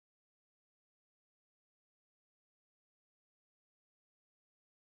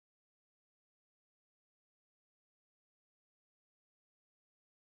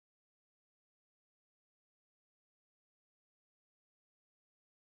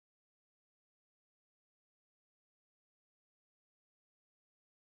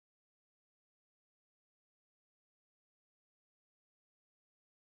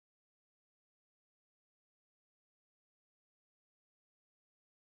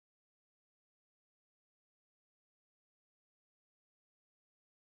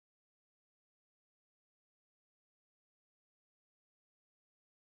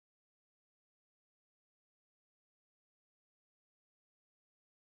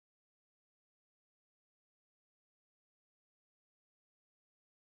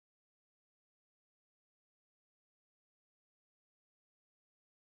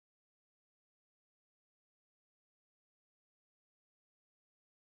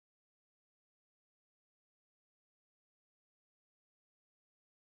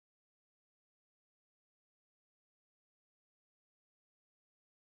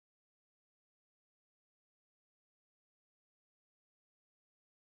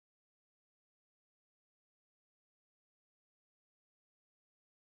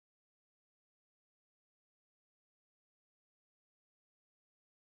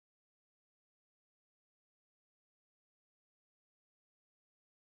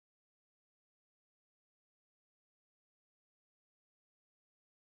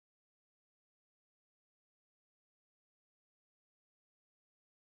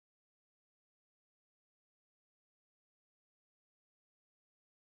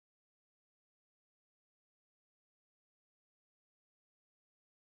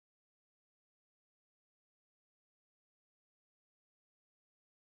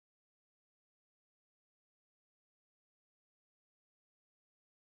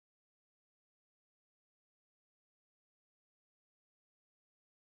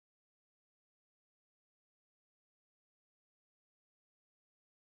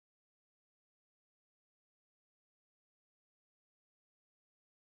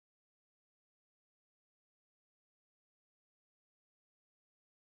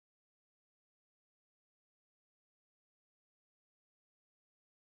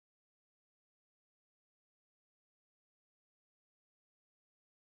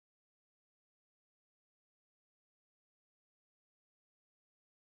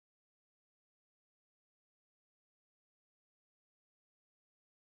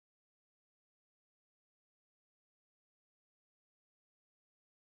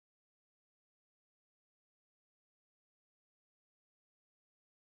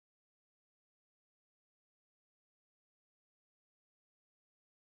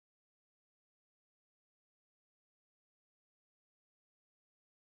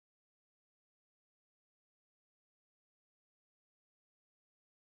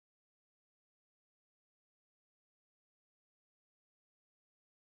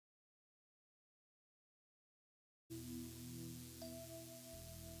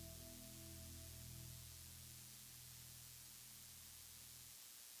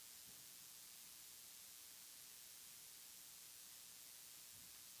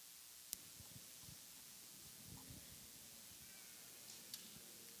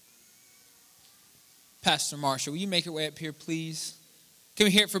Pastor Marsha, will you make your way up here, please? Can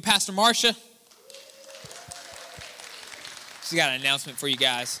we hear it for Pastor Marsha? She's got an announcement for you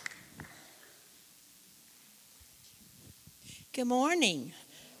guys. Good morning.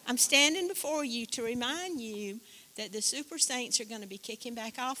 I'm standing before you to remind you that the Super Saints are going to be kicking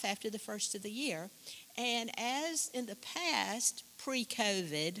back off after the first of the year. And as in the past,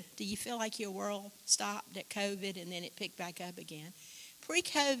 pre-COVID, do you feel like your world stopped at COVID and then it picked back up again?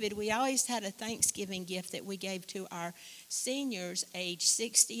 Pre-COVID, we always had a Thanksgiving gift that we gave to our seniors age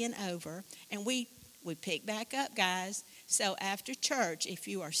 60 and over. And we picked back up, guys. So after church, if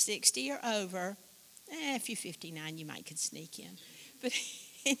you are 60 or over, if you're 59, you might could sneak in. But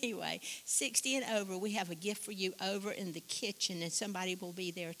anyway, 60 and over, we have a gift for you over in the kitchen, and somebody will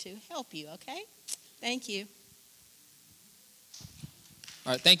be there to help you, okay? Thank you.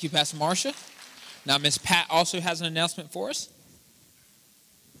 All right, thank you, Pastor Marsha. Now, Miss Pat also has an announcement for us.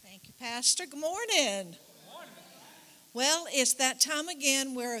 Thank you, Pastor. Good morning. Well, it's that time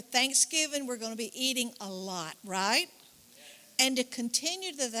again where Thanksgiving, we're going to be eating a lot, right? And to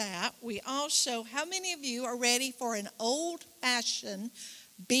continue to that, we also, how many of you are ready for an old-fashioned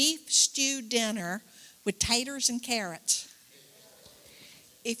beef stew dinner with taters and carrots?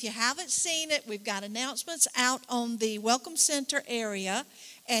 If you haven't seen it, we've got announcements out on the Welcome Center area,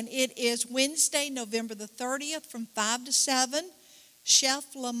 and it is Wednesday, November the 30th from 5 to 7.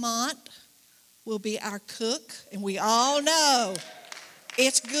 Chef Lamont will be our cook, and we all know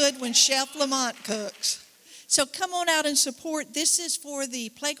it's good when Chef Lamont cooks. So come on out and support. This is for the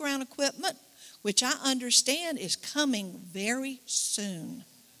playground equipment, which I understand is coming very soon.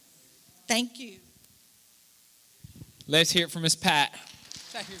 Thank you. Let's hear it from Miss Pat.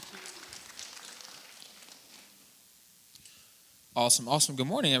 Awesome. Good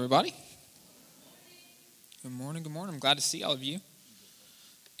morning, everybody. Good morning. I'm glad to see all of you.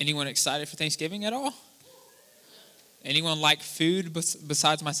 Anyone excited for Thanksgiving at all? Anyone like food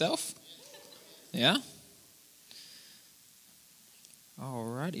besides myself? Yeah?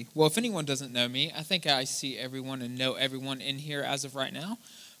 Alrighty. Well, if anyone doesn't know me, I think I see everyone and know everyone in here as of right now.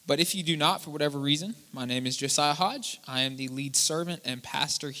 But if you do not, for whatever reason, my name is Josiah Hodge. I am the lead servant and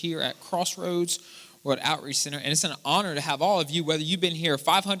pastor here at Crossroads World Outreach Center. And it's an honor to have all of you, whether you've been here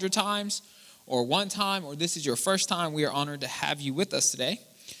 500 times or one time, or this is your first time, we are honored to have you with us today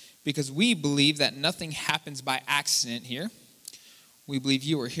because we believe that nothing happens by accident here. We believe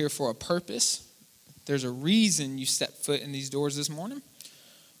you are here for a purpose. There's a reason you stepped foot in these doors this morning.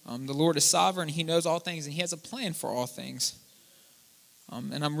 The Lord is sovereign. He knows all things, and He has a plan for all things.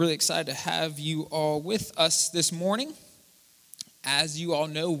 And I'm really excited to have you all with us this morning. As you all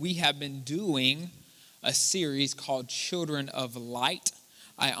know, we have been doing a series called Children of Light.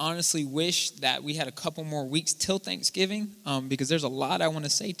 I honestly wish that we had a couple more weeks till Thanksgiving because there's a lot I want to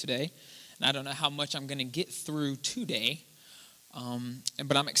say today. And I don't know how much I'm going to get through today.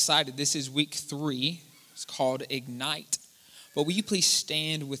 But I'm excited. This is week 3. It's called Ignite. But will you please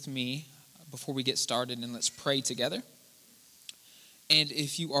stand with me before we get started and let's pray together. And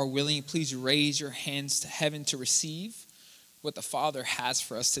if you are willing, please raise your hands to heaven to receive what the Father has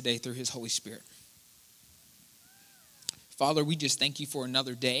for us today through His Holy Spirit. Father, we just thank you for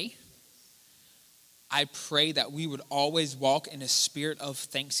another day. I pray that we would always walk in a spirit of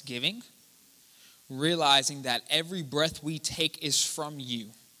thanksgiving, realizing that every breath we take is from you.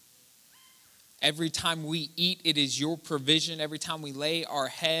 Every time we eat, it is your provision. Every time we lay our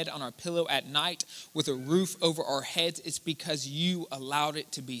head on our pillow at night with a roof over our heads, it's because you allowed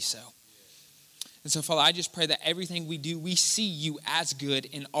it to be so. And so, Father, I just pray that everything we do, we see you as good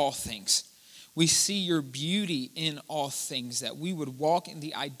in all things. We see your beauty in all things, that we would walk in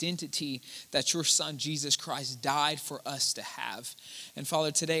the identity that your Son, Jesus Christ, died for us to have. And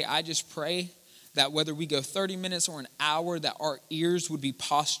Father, today I just pray that whether we go 30 minutes or an hour, that our ears would be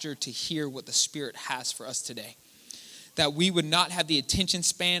postured to hear what the Spirit has for us today. That we would not have the attention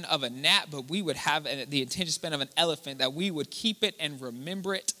span of a gnat, but we would have the attention span of an elephant, that we would keep it and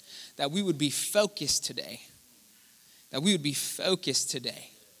remember it, that we would be focused today.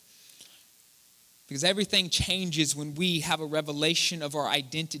 Because everything changes when we have a revelation of our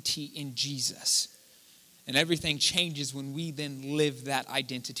identity in Jesus. And everything changes when we then live that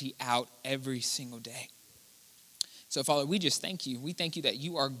identity out every single day. So, Father, we just thank you. We thank you that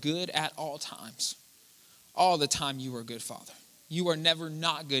you are good at all times. All the time you are good, Father. You are never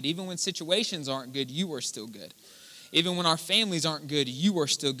not good. Even when situations aren't good, you are still good. Even when our families aren't good, you are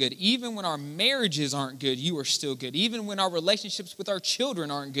still good. Even when our marriages aren't good, you are still good. Even when our relationships with our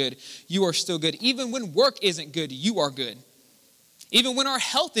children aren't good, you are still good. Even when work isn't good, you are good. Even when our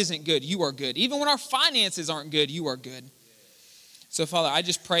health isn't good, you are good. Even when our finances aren't good, you are good. So, Father, I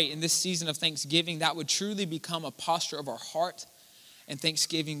just pray in this season of Thanksgiving that would truly become a posture of our heart, and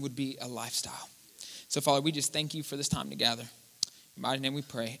Thanksgiving would be a lifestyle. So, Father, we just thank you for this time together. In my name we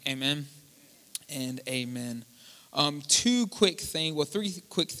pray. Amen and amen. Three quick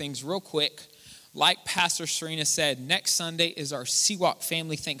things real quick. Like Pastor Serena said, next Sunday is our Seawalk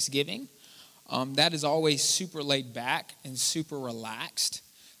Family Thanksgiving. That is always super laid back and super relaxed.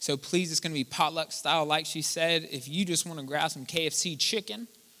 So please, it's going to be potluck style, like she said. If you just want to grab some KFC chicken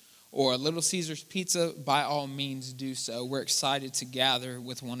or a Little Caesars pizza, by all means do so. We're excited to gather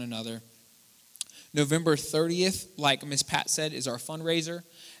with one another. November 30th, like Miss Pat said, is our fundraiser.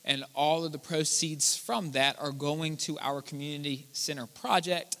 And all of the proceeds from that are going to our community center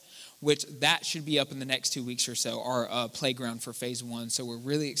project, which that should be up in the next 2 weeks or so, our playground for phase 1. So we're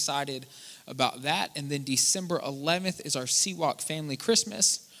really excited about that. And then December 11th is our Seawalk Family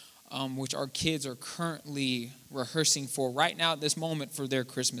Christmas, which our kids are currently rehearsing for right now at this moment for their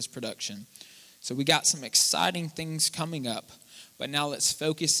Christmas production. So we got some exciting things coming up. But now let's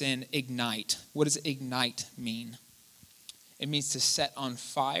focus in ignite. What does ignite mean? It means to set on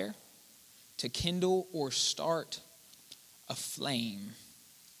fire, to kindle or start a flame.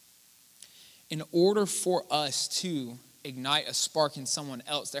 In order for us to ignite a spark in someone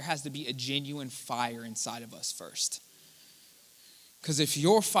else, there has to be a genuine fire inside of us first. Because if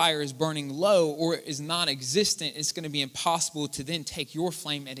your fire is burning low or is non-existent, it's going to be impossible to then take your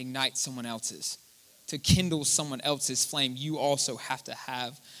flame and ignite someone else's. To kindle someone else's flame, you also have to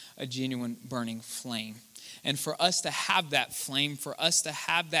have a genuine burning flame. And for us to have that flame, for us to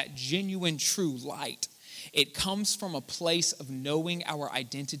have that genuine true light, it comes from a place of knowing our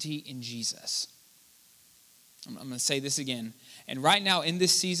identity in Jesus. I'm going to say this again. And right now in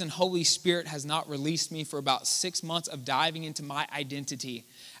this season, Holy Spirit has not released me for about 6 months of diving into my identity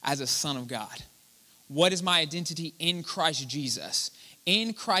as a son of God. What is my identity in Christ Jesus?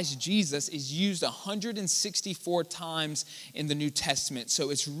 In Christ Jesus is used 164 times in the New Testament. So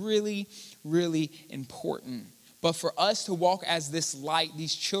it's really, really important. But for us to walk as this light,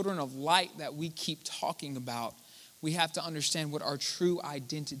 these children of light that we keep talking about, we have to understand what our true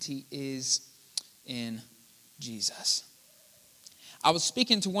identity is in Jesus. I was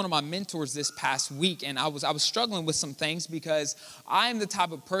speaking to one of my mentors this past week, and I was struggling with some things because I am the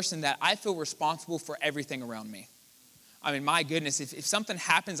type of person that I feel responsible for everything around me. I mean, my goodness, if something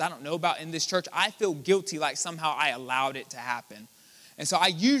happens I don't know about in this church, I feel guilty like somehow I allowed it to happen. And so I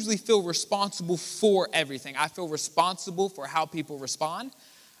usually feel responsible for everything. I feel responsible for how people respond.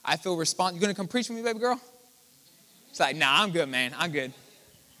 I feel responsible. You going to come preach with me, baby girl? She's like, nah, I'm good, man. I'm good.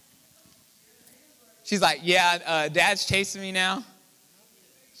 She's like, yeah, Dad's chasing me now.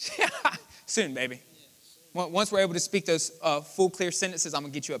 Soon, baby. Once we're able to speak those full, clear sentences, I'm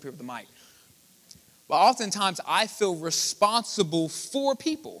going to get you up here with the mic. But oftentimes, I feel responsible for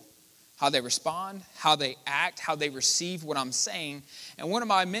people. How they respond, how they act, how they receive what I'm saying. And one of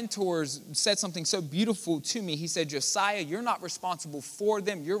my mentors said something so beautiful to me. He said, Josiah, you're not responsible for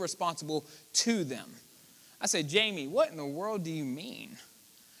them. You're responsible to them. I said, Jamie, what in the world do you mean?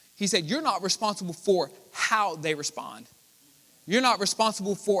 He said, you're not responsible for how they respond. You're not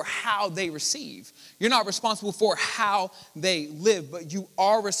responsible for how they receive. You're not responsible for how they live, but you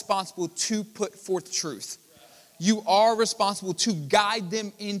are responsible to put forth truth. You are responsible to guide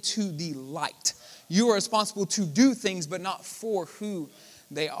them into the light. You are responsible to do things, but not for who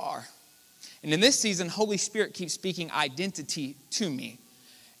they are. And in this season, Holy Spirit keeps speaking identity to me.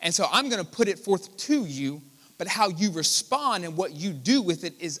 And so I'm going to put it forth to you, but how you respond and what you do with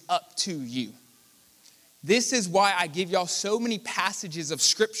it is up to you. This is why I give y'all so many passages of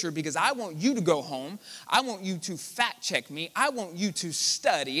scripture, because I want you to go home. I want you to fact check me. I want you to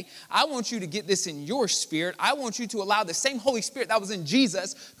study. I want you to get this in your spirit. I want you to allow the same Holy Spirit that was in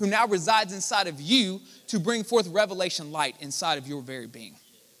Jesus, who now resides inside of you, to bring forth revelation light inside of your very being.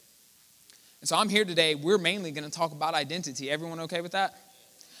 And so I'm here today. We're mainly going to talk about identity. Everyone okay with that?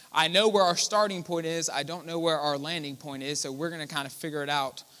 I know where our starting point is. I don't know where our landing point is. So we're going to kind of figure it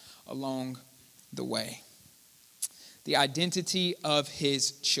out along the way. The identity of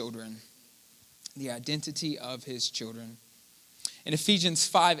his children. The identity of his children. In Ephesians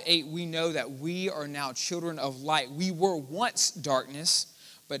 5:8, we know that we are now children of light. We were once darkness,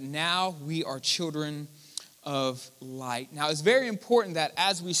 but now we are children of light. Now, it's very important that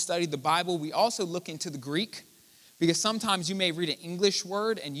as we study the Bible, we also look into the Greek, because sometimes you may read an English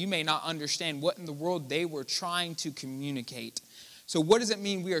word and you may not understand what in the world they were trying to communicate. So what does it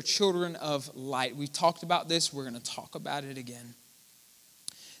mean we are children of light? We've talked about this. We're going to talk about it again.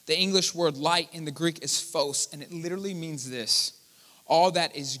 The English word light in the Greek is phos, and it literally means this: all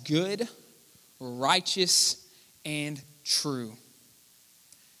that is good, righteous, and true.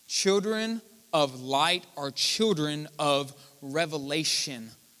 Children of light are children of revelation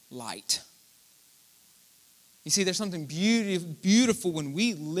light. You see, there's something beautiful when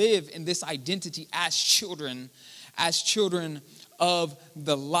we live in this identity as children of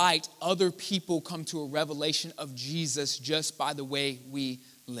the light. Other people come to a revelation of Jesus just by the way we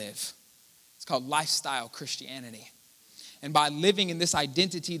live. It's called lifestyle Christianity. And by living in this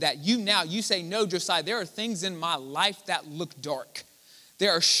identity that you say, no, Josiah, there are things in my life that look dark.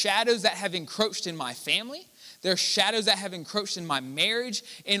 There are shadows that have encroached in my family. There are shadows that have encroached in my marriage,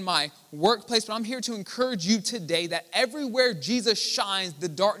 in my workplace. But I'm here to encourage you today that everywhere Jesus shines, the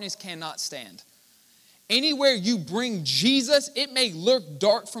darkness cannot stand. Anywhere you bring Jesus, it may look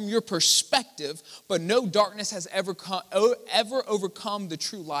dark from your perspective, but no darkness has ever overcome the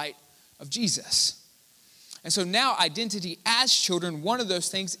true light of Jesus. And so now identity as children, one of those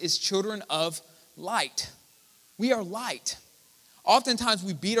things is children of light. We are light. Oftentimes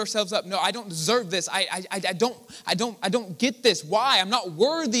we beat ourselves up. No, I don't deserve this. I don't get this. Why? I'm not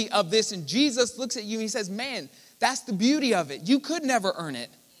worthy of this. And Jesus looks at you and he says, man, that's the beauty of it. You could never earn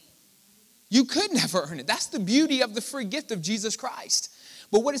it. You could never earn it. That's the beauty of the free gift of Jesus Christ.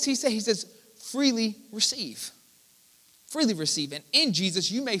 But what does he say? He says, freely receive. Freely receive. And in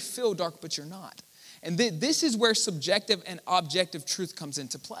Jesus, you may feel dark, but you're not. And this is where subjective and objective truth comes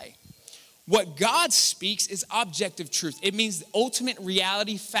into play. What God speaks is objective truth. It means the ultimate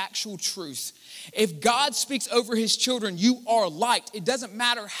reality, factual truth. If God speaks over his children, you are light. It doesn't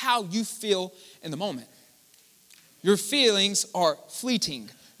matter how you feel in the moment. Your feelings are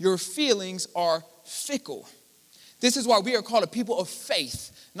fleeting. Your feelings are fickle. This is why we are called a people of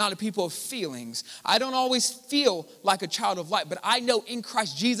faith, not a people of feelings. I don't always feel like a child of light, but I know in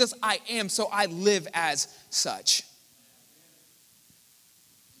Christ Jesus I am, so I live as such.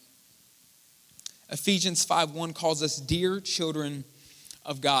 Ephesians 5:1 calls us dear children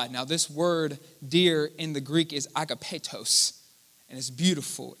of God. Now this word dear in the Greek is agapetos, and it's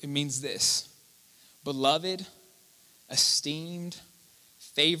beautiful. It means this: beloved, esteemed,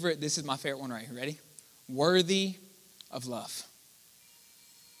 favorite. This is my favorite one right here. Ready? Worthy of love.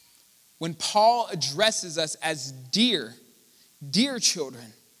 When Paul addresses us as dear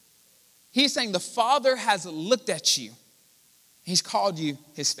children, he's saying the Father has looked at you. He's called you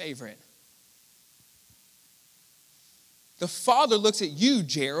his favorite. The Father looks at you,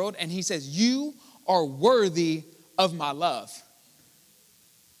 Gerald, and he says, you are worthy of my love.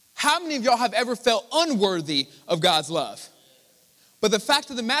 How many of y'all have ever felt unworthy of God's love? But the fact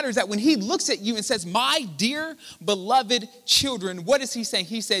of the matter is that when he looks at you and says, my dear beloved children, what is he saying?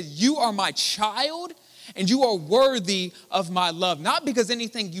 He says, you are my child and you are worthy of my love. Not because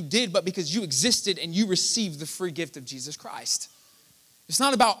anything you did, but because you existed and you received the free gift of Jesus Christ. It's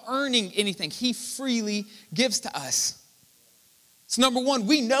not about earning anything. He freely gives to us. So number one,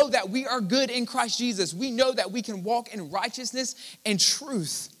 we know that we are good in Christ Jesus. We know that we can walk in righteousness and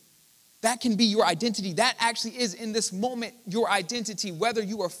truth. That can be your identity. That actually is in this moment your identity, whether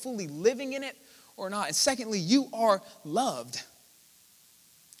you are fully living in it or not. And secondly, you are loved.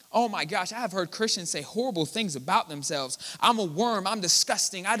 Oh my gosh, I have heard Christians say horrible things about themselves. I'm a worm, I'm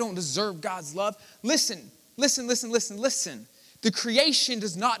disgusting, I don't deserve God's love. Listen. The creation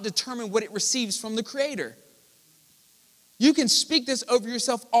does not determine what it receives from the Creator. You can speak this over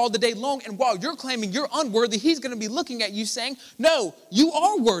yourself all the day long, and while you're claiming you're unworthy, he's going to be looking at you saying, no, you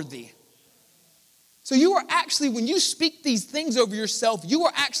are worthy. So you are actually, when you speak these things over yourself, you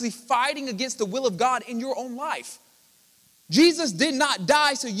are actually fighting against the will of God in your own life. Jesus did not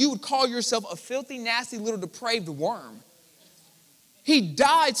die so you would call yourself a filthy, nasty, little depraved worm. He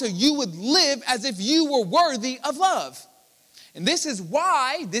died so you would live as if you were worthy of love. And this is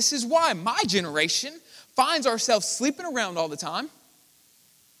why my generation finds ourselves sleeping around all the time,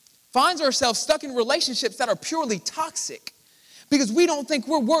 finds ourselves stuck in relationships that are purely toxic because we don't think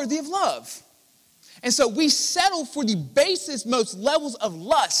we're worthy of love. And so we settle for the basest, most levels of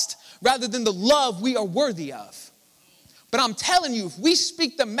lust rather than the love we are worthy of. But I'm telling you, if we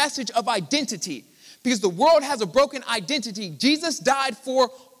speak the message of identity, because the world has a broken identity, Jesus died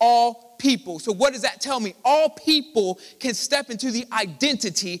for all people. So what does that tell me? All people can step into the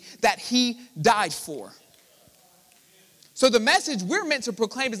identity that he died for. So the message we're meant to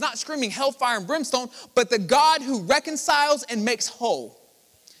proclaim is not screaming hellfire and brimstone, but the God who reconciles and makes whole.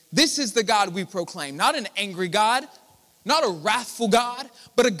 This is the God we proclaim, not an angry God, not a wrathful God,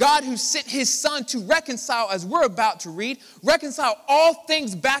 but a God who sent his son to reconcile, as we're about to read, reconcile all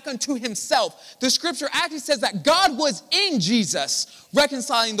things back unto himself. The scripture actually says that God was in Jesus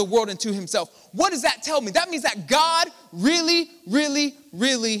reconciling the world unto himself. What does that tell me? That means that God really, really,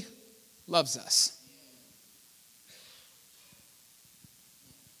 really loves us.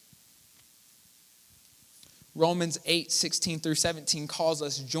 Romans 8:16-17 calls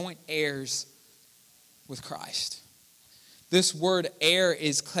us joint heirs with Christ. This word heir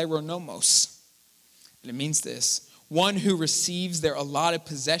is kleronomos, and it means this: one who receives their allotted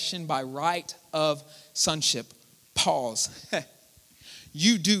possession by right of sonship. Pause.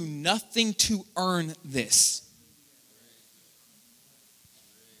 You do nothing to earn this.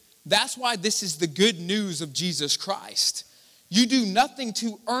 That's why this is the good news of Jesus Christ. You do nothing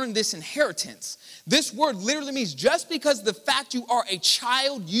to earn this inheritance. This word literally means just because the fact you are a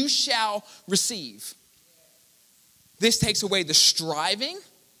child, you shall receive. This takes away the striving.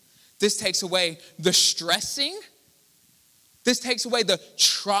 This takes away the stressing. This takes away the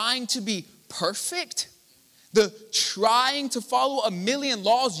trying to be perfect. The trying to follow a million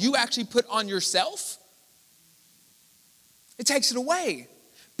laws you actually put on yourself. It takes it away.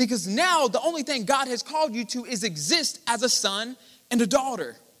 Because now the only thing God has called you to is exist as a son and a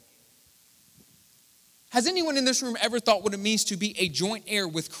daughter. Has anyone in this room ever thought what it means to be a joint heir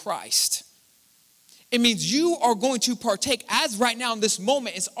with Christ? It means you are going to partake, as right now in this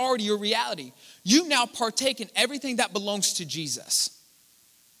moment, it's already your reality. You now partake in everything that belongs to Jesus.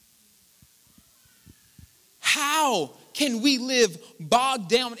 How can we live bogged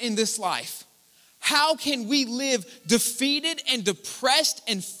down in this life? How can we live defeated and depressed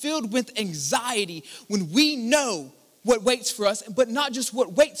and filled with anxiety when we know what waits for us, but not just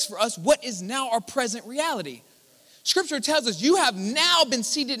what waits for us, what is now our present reality? Scripture tells us you have now been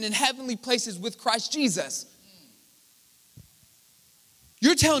seated in heavenly places with Christ Jesus.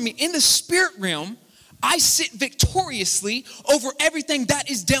 You're telling me in the spirit realm, I sit victoriously over everything that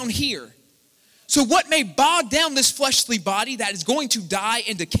is down here. So what may bog down this fleshly body that is going to die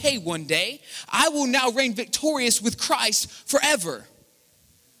and decay one day, I will now reign victorious with Christ forever.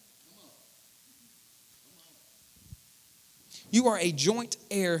 You are a joint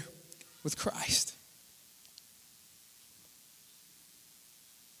heir with Christ.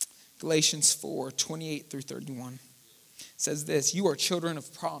 Galatians 4:28-31 says this: you are children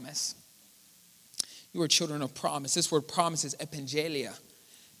of promise. You are children of promise. This word promise is epangelia.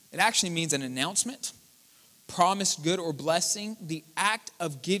 It actually means an announcement, promise, good, or blessing, the act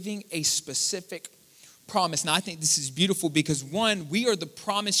of giving a specific promise. Now, I think this is beautiful because, one, we are the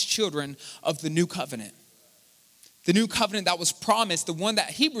promised children of the new covenant. The new covenant that was promised, the one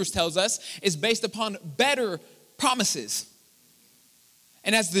that Hebrews tells us, is based upon better promises.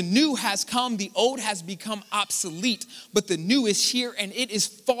 And as the new has come, the old has become obsolete, but the new is here and it is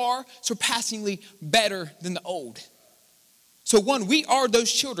far surpassingly better than the old. So one, we are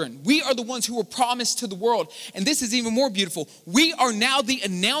those children. We are the ones who were promised to the world. And this is even more beautiful. We are now the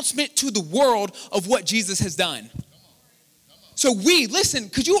announcement to the world of what Jesus has done. So we, listen,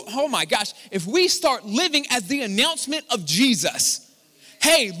 oh my gosh, if we start living as the announcement of Jesus,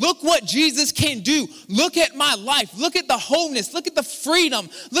 hey, look what Jesus can do. Look at my life. Look at the wholeness. Look at the freedom.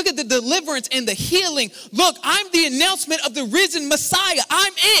 Look at the deliverance and the healing. Look, I'm the announcement of the risen Messiah.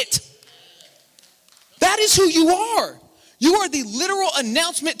 I'm it. That is who you are. You are the literal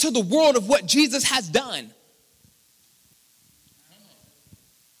announcement to the world of what Jesus has done.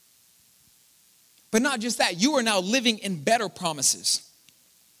 But not just that, you are now living in better promises.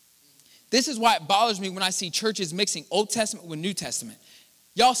 This is why it bothers me when I see churches mixing Old Testament with New Testament.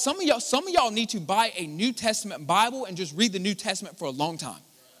 Y'all, some of y'all need to buy a New Testament Bible and just read the New Testament for a long time.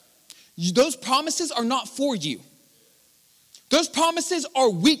 Those promises are not for you. Those promises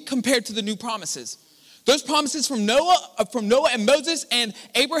are weak compared to the new promises. Those promises from Noah and Moses and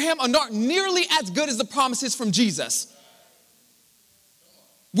Abraham are not nearly as good as the promises from Jesus.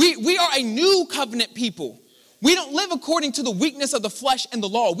 We are a new covenant people. We don't live according to the weakness of the flesh and the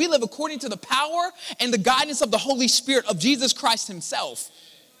law. We live according to the power and the guidance of the Holy Spirit of Jesus Christ himself.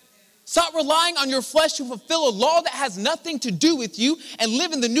 Stop relying on your flesh to fulfill a law that has nothing to do with you and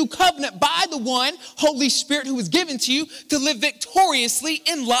live in the new covenant by the one, Holy Spirit, who is given to you to live victoriously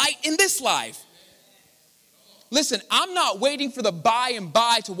in light in this life. Listen, I'm not waiting for the by and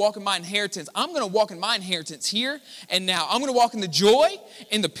by to walk in my inheritance. I'm going to walk in my inheritance here and now. I'm going to walk in the joy,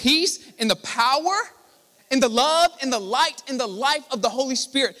 in the peace, in the power, in the love, in the light, in the life of the Holy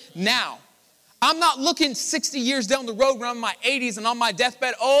Spirit now. I'm not looking 60 years down the road when I'm in my 80s and on my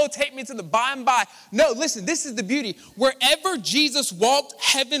deathbed, oh, take me to the by and by. No, listen, this is the beauty. Wherever Jesus walked,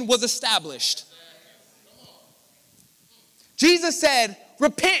 heaven was established. Jesus said,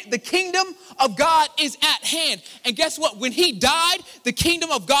 repent, the kingdom of God is at hand. And guess what? When he died, the kingdom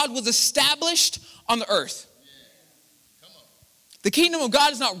of God was established on the earth. The kingdom of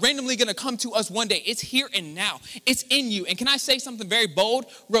God is not randomly going to come to us one day. It's here and now. It's in you. And can I say something very bold?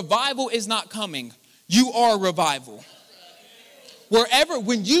 Revival is not coming. You are revival.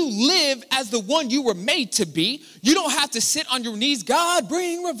 when you live as the one you were made to be, you don't have to sit on your knees, God,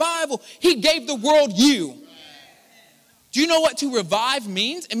 bring revival. He gave the world you. Do you know what to revive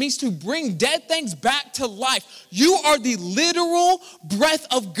means? It means to bring dead things back to life. You are the literal breath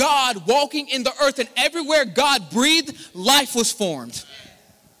of God walking in the earth, and everywhere God breathed, life was formed.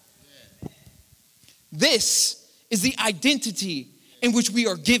 This is the identity in which we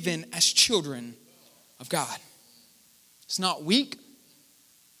are given as children of God. It's not weak.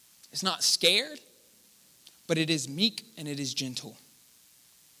 It's not scared. But it is meek and it is gentle.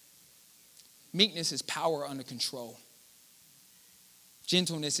 Meekness is power under control.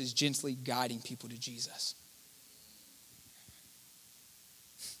 Gentleness is gently guiding people to Jesus.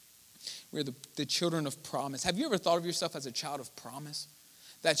 We're the children of promise. Have you ever thought of yourself as a child of promise?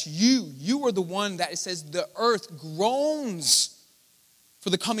 That's you. You are the one that it says the earth groans for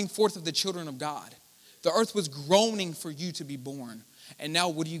the coming forth of the children of God. The earth was groaning for you to be born. And now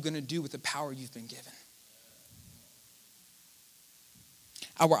what are you going to do with the power you've been given?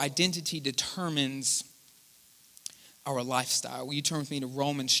 Our identity determines our lifestyle. Will you turn with me to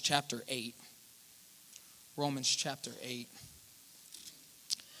Romans chapter 8? Romans chapter 8,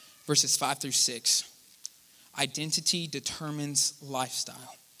 verses 5 through 6. Identity determines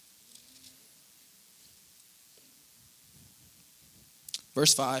lifestyle.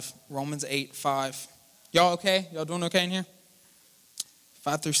 Verse 5, Romans 8, 5. Y'all okay? Y'all doing okay in here?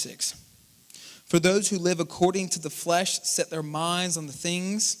 5 through 6. For those who live according to the flesh set their minds on the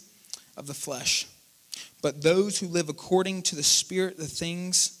things of the flesh. But those who live according to the Spirit, the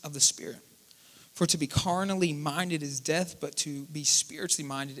things of the Spirit. For to be carnally minded is death, but to be spiritually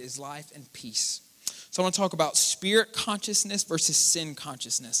minded is life and peace. So I want to talk about spirit consciousness versus sin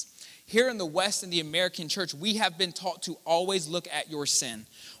consciousness. Here in the West, in the American church, we have been taught to always look at your sin.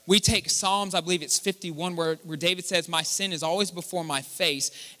 We take Psalms, I believe it's 51, where David says, my sin is always before my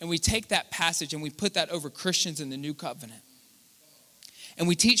face. And we take that passage and we put that over Christians in the New Covenant. And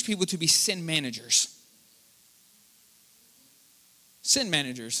we teach people to be sin managers. Sin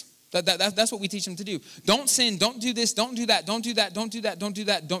managers. That's what we teach them to do. Don't sin, don't do this, don't do that, don't do that, don't do that, don't do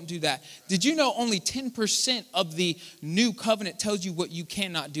that, don't do that. Did you know only 10% of the New Covenant tells you what you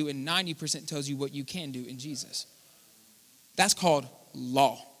cannot do and 90% tells you what you can do in Jesus? That's called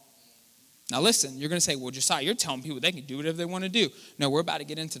law. Now listen, you're going to say, well, Josiah, you're telling people they can do whatever they want to do. No, we're about to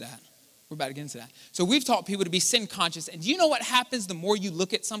get into that. We're about to get into that. So we've taught people to be sin conscious. And do you know what happens the more you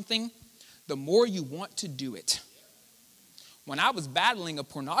look at something? The more you want to do it. When I was battling a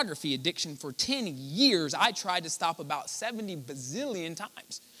pornography addiction for 10 years, I tried to stop about 70 bazillion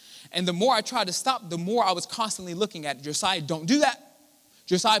times. And the more I tried to stop, the more I was constantly looking at it. Josiah, don't do that.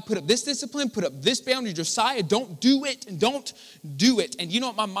 Josiah, put up this discipline, put up this boundary. Josiah, don't do it, and don't do it. And you know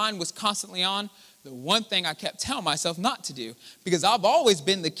what my mind was constantly on? The one thing I kept telling myself not to do. Because I've always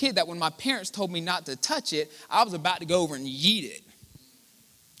been the kid that when my parents told me not to touch it, I was about to go over and yeet it.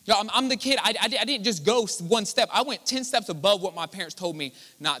 I'm the kid, I didn't just go one step. I went 10 steps above what my parents told me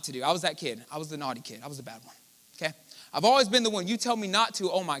not to do. I was that kid. I was the naughty kid. I was the bad one, okay? I've always been the one, you tell me not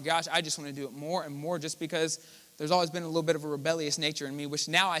to, oh my gosh, I just want to do it more and more just because there's always been a little bit of a rebellious nature in me, which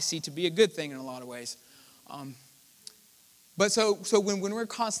now I see to be a good thing in a lot of ways. But so when we're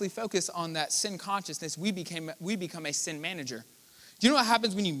constantly focused on that sin consciousness, we become a sin manager. Do you know what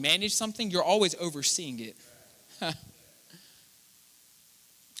happens when you manage something? You're always overseeing it.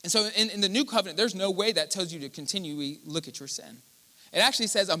 And so in the New Covenant, there's no way that tells you to continually look at your sin. It actually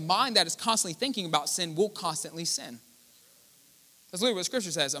says a mind that is constantly thinking about sin will constantly sin. That's literally what Scripture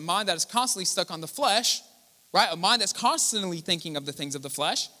says. A mind that is constantly stuck on the flesh, right? A mind that's constantly thinking of the things of the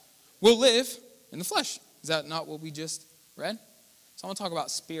flesh will live in the flesh. Is that not what we just read? So I want to talk about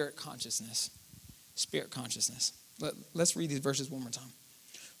spirit consciousness. Spirit consciousness. Let's read these verses one more time.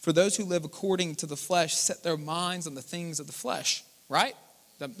 For those who live according to the flesh set their minds on the things of the flesh, right?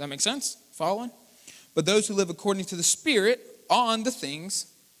 That makes sense? Following? But those who live according to the Spirit on the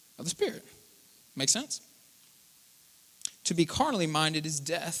things of the Spirit. Make sense? To be carnally minded is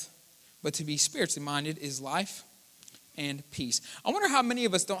death, but to be spiritually minded is life and peace. I wonder how many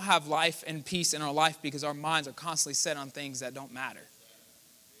of us don't have life and peace in our life because our minds are constantly set on things that don't matter.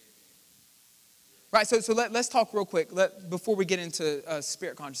 Right, so let's talk real quick before we get into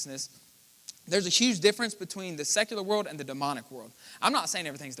spirit consciousness. There's a huge difference between the secular world and the demonic world. I'm not saying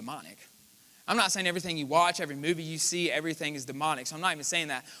everything's demonic. I'm not saying everything you watch, every movie you see, everything is demonic. So I'm not even saying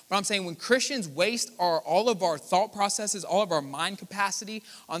that. But I'm saying when Christians waste all of our thought processes, all of our mind capacity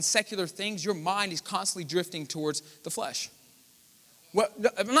on secular things, your mind is constantly drifting towards the flesh. Well,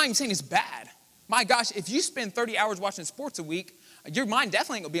 I'm not even saying it's bad. My gosh, if you spend 30 hours watching sports a week, your mind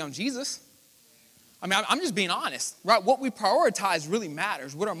definitely ain't going to be on Jesus. I mean, I'm just being honest, right? What we prioritize really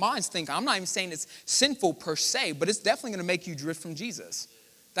matters. What our minds think. I'm not even saying it's sinful per se, but it's definitely going to make you drift from Jesus.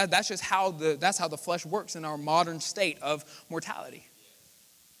 That's just how the flesh works in our modern state of mortality.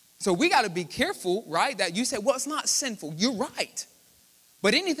 So we got to be careful, right? That you say, well, it's not sinful. You're right.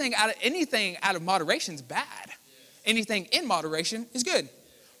 But anything out of moderation is bad. Anything in moderation is good.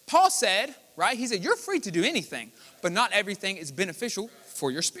 Paul said, right? He said, you're free to do anything, but not everything is beneficial for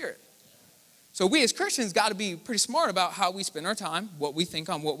your spirit. So we as Christians got to be pretty smart about how we spend our time, what we think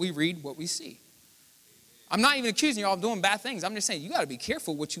on, what we read, what we see. I'm not even accusing you all of doing bad things. I'm just saying you got to be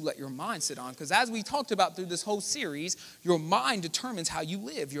careful what you let your mind sit on. Because as we talked about through this whole series, your mind determines how you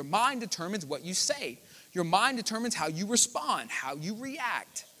live. Your mind determines what you say. Your mind determines how you respond, how you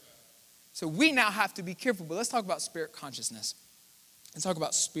react. So we now have to be careful. But let's talk about spirit consciousness. Let's talk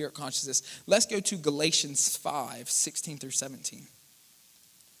about spirit consciousness. Let's go to Galatians 5, 16 through 17.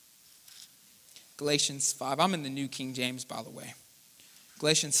 Galatians 5. I'm in the New King James, by the way.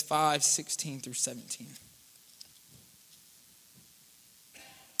 Galatians 5, 16 through 17.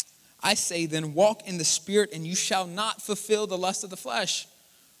 I say then, walk in the Spirit, and you shall not fulfill the lust of the flesh.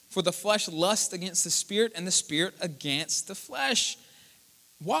 For the flesh lusts against the Spirit, and the Spirit against the flesh.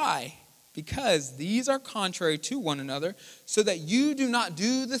 Why? Because these are contrary to one another, so that you do not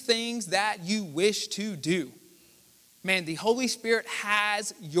do the things that you wish to do. Man, the Holy Spirit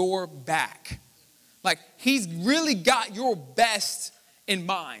has your back. Like, he's really got your best in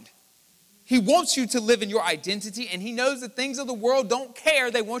mind. He wants you to live in your identity, and he knows the things of the world don't care.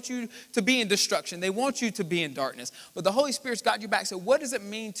 They want you to be in destruction. They want you to be in darkness. But the Holy Spirit's got your back. So what does it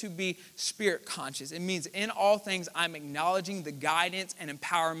mean to be spirit conscious? It means in all things, I'm acknowledging the guidance and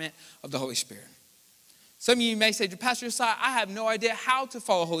empowerment of the Holy Spirit. Some of you may say, Pastor Josiah, I have no idea how to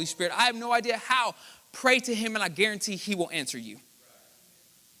follow Holy Spirit. I have no idea how. Pray to him, and I guarantee he will answer you.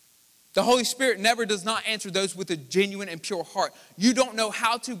 The Holy Spirit never does not answer those with a genuine and pure heart. You don't know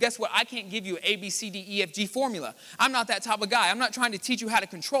how to. Guess what? I can't give you an A, B, C, D, E, F, G formula. I'm not that type of guy. I'm not trying to teach you how to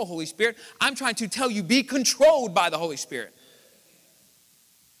control Holy Spirit. I'm trying to tell you, be controlled by the Holy Spirit.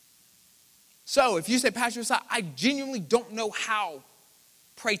 So if you say, Pastor Josiah, I genuinely don't know how,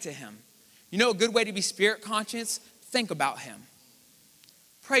 pray to him. You know a good way to be spirit conscious? Think about him.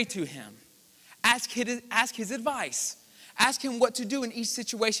 Pray to him. Ask his advice. Ask him what to do in each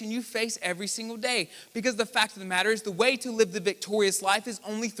situation you face every single day. Because the fact of the matter is the way to live the victorious life is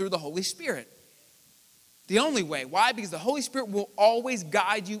only through the Holy Spirit. The only way. Why? Because the Holy Spirit will always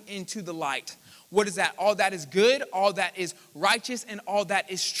guide you into the light. What is that? All that is good, all that is righteous, and all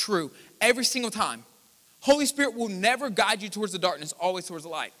that is true. Every single time. Holy Spirit will never guide you towards the darkness, always towards the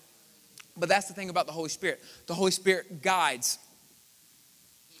light. But that's the thing about the Holy Spirit. The Holy Spirit guides.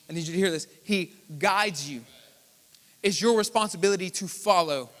 I need you to hear this. He guides you. It's your responsibility to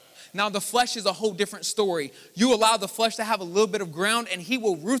follow. Now, the flesh is a whole different story. You allow the flesh to have a little bit of ground, and he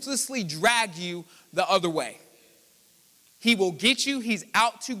will ruthlessly drag you the other way. He will get you. He's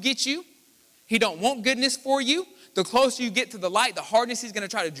out to get you. He don't want goodness for you. The closer you get to the light, the hardness he's going to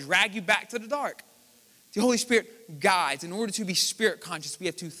try to drag you back to the dark. The Holy Spirit guides. In order to be spirit conscious, we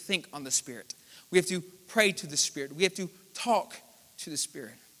have to think on the Spirit. We have to pray to the Spirit. We have to talk to the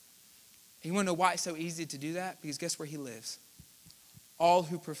Spirit. And you want to know why it's so easy to do that? Because guess where he lives? All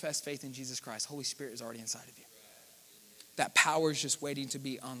who profess faith in Jesus Christ, Holy Spirit is already inside of you. That power is just waiting to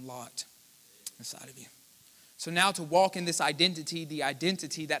be unlocked inside of you. So now to walk in this identity, the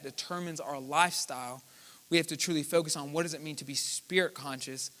identity that determines our lifestyle, we have to truly focus on what does it mean to be spirit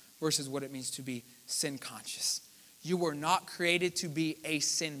conscious versus what it means to be sin conscious. You were not created to be a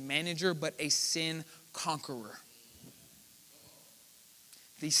sin manager, but a sin conqueror.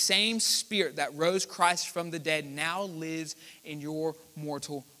 The same Spirit that rose Christ from the dead now lives in your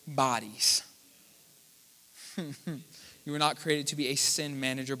mortal bodies. You were not created to be a sin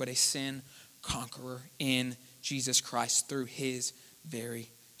manager, but a sin conqueror in Jesus Christ through his very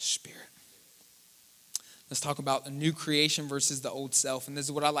Spirit. Let's talk about the new creation versus the old self. And this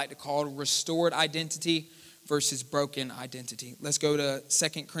is what I like to call restored identity versus broken identity. Let's go to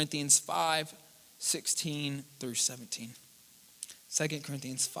 2 Corinthians 5, 16 through 17. 2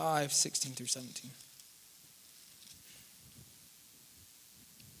 Corinthians 5, 16 through 17.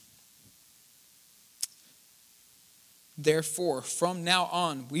 Therefore, from now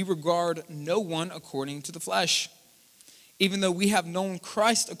on, we regard no one according to the flesh. Even though we have known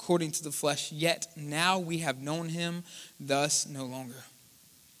Christ according to the flesh, yet now we have known him, thus no longer.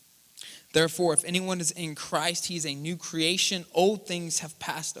 Therefore, if anyone is in Christ, he is a new creation. Old things have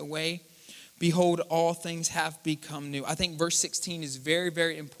passed away. Behold, all things have become new. I think verse 16 is very,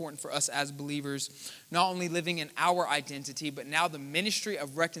 very important for us as believers, not only living in our identity, but now the ministry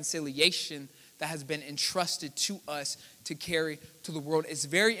of reconciliation that has been entrusted to us to carry to the world. It's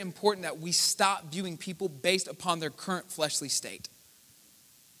very important that we stop viewing people based upon their current fleshly state.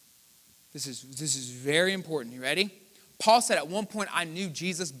 This is very important. You ready? Paul said at one point, I knew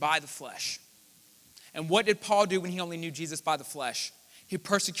Jesus by the flesh. And what did Paul do when he only knew Jesus by the flesh? He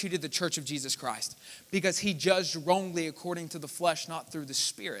persecuted the church of Jesus Christ because he judged wrongly according to the flesh, not through the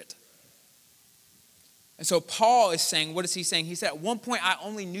Spirit. And so Paul is saying, what is he saying? He said, at one point, I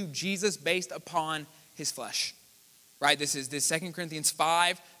only knew Jesus based upon his flesh. Right? This is 2 Corinthians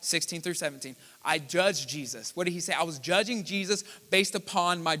 5, 16 through 17. I judged Jesus. What did he say? I was judging Jesus based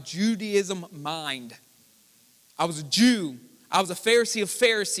upon my Judaism mind. I was a Jew. I was a Pharisee of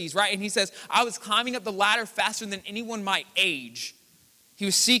Pharisees, right? And he says, I was climbing up the ladder faster than anyone my age. He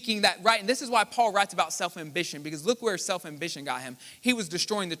was seeking that, right? And this is why Paul writes about self-ambition, because look where self-ambition got him. He was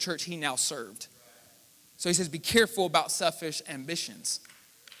destroying the church he now served. So he says, be careful about selfish ambitions.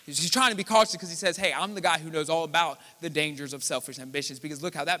 He's trying to be cautious because he says, hey, I'm the guy who knows all about the dangers of selfish ambitions, because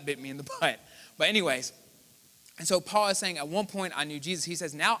look how that bit me in the butt. But anyways, and so Paul is saying, at one point I knew Jesus. He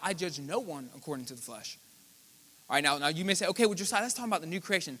says, now I judge no one according to the flesh. All right, now you may say, okay, well, Josiah, let's talk about the new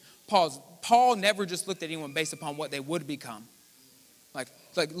creation. Paul never just looked at anyone based upon what they would become. Like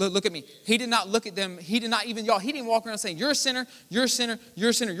look at me. He did not look at them. He did not even, he didn't walk around saying, you're a sinner, you're a sinner,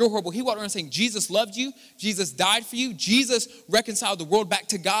 you're a sinner, you're horrible. He walked around saying, Jesus loved you, Jesus died for you, Jesus reconciled the world back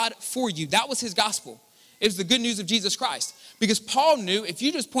to God for you. That was his gospel. It was the good news of Jesus Christ. Because Paul knew if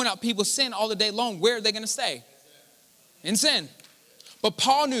you just point out people's sin all the day long, where are they going to stay? In sin. But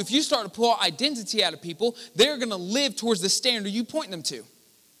Paul knew if you start to pull out identity out of people, they're going to live towards the standard you point them to.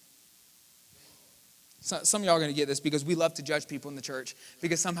 So, some of y'all are going to get this because we love to judge people in the church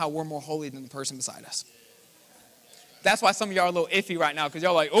because somehow we're more holy than the person beside us. That's why some of y'all are a little iffy right now, because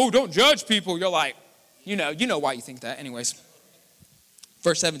y'all are like, oh, don't judge people. You're like, you know why you think that. Anyways,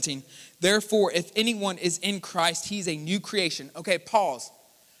 verse 17. Therefore, if anyone is in Christ, he's a new creation. Okay, pause.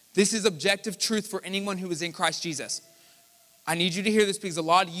 This is objective truth for anyone who is in Christ Jesus. I need you to hear this because a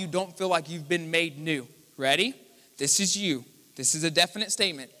lot of you don't feel like you've been made new. Ready? This is you. This is a definite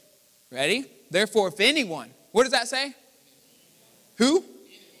statement. Ready? Therefore, if anyone, what does that say? Who?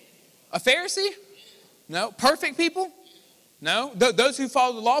 A Pharisee? No. Perfect people? No. Those who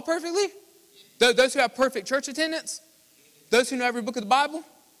follow the law perfectly? Those who have perfect church attendance? Those who know every book of the Bible?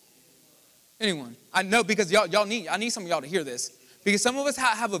 Anyone? I know, because I need some of y'all to hear this. Because some of us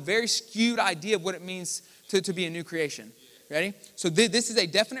have a very skewed idea of what it means to be a new creation. Ready? So this is a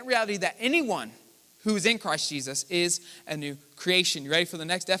definite reality that anyone who is in Christ Jesus is a new creation. You ready for the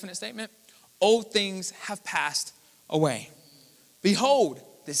next definite statement? Old things have passed away. Behold,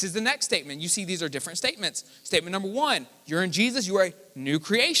 this is the next statement. You see, these are different statements. Statement number 1, you're in Jesus, you are a new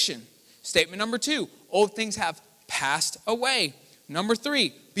creation. Statement number 2, old things have passed away. Number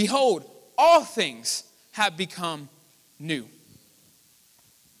 3, behold, all things have become new.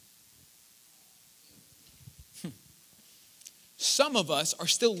 Some of us are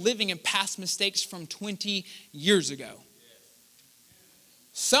still living in past mistakes from 20 years ago.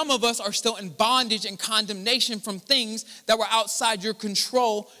 Some of us are still in bondage and condemnation from things that were outside your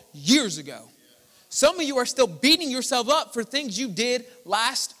control years ago. Some of you are still beating yourself up for things you did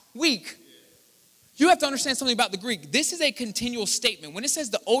last week. You have to understand something about the Greek. This is a continual statement. When it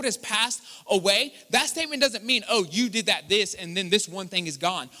says the old has passed away, that statement doesn't mean, oh, you did this, and then this one thing is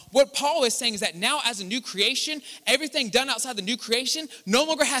gone. What Paul is saying is that now as a new creation, everything done outside the new creation no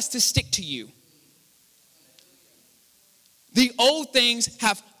longer has to stick to you. The old things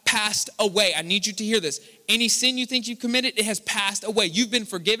have passed away. I need you to hear this. Any sin you think you committed, it has passed away. You've been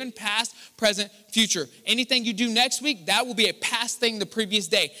forgiven, past, present, future. Anything you do next week, that will be a past thing the previous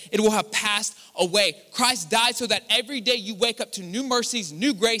day. It will have passed away. Christ died so that every day you wake up to new mercies,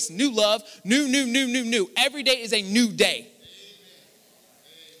 new grace, new love, new. Every day is a new day.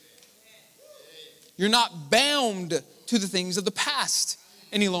 You're not bound to the things of the past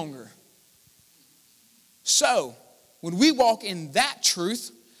any longer. So, when we walk in that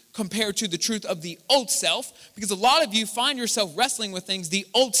truth compared to the truth of the old self, because a lot of you find yourself wrestling with things the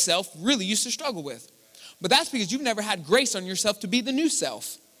old self really used to struggle with. But that's because you've never had grace on yourself to be the new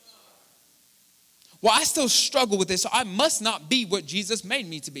self. Well, I still struggle with this, so I must not be what Jesus made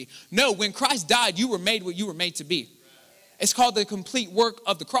me to be. No, when Christ died, you were made what you were made to be. It's called the complete work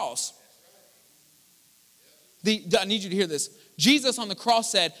of the cross. I need you to hear this. Jesus on the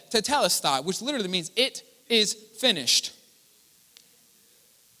cross said, tetelestai, which literally means it is finished.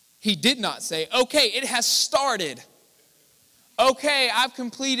 He did not say, okay, it has started. Okay, I've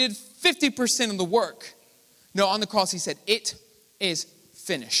completed 50% of the work. No, on the cross he said, it is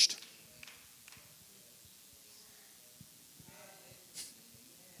finished.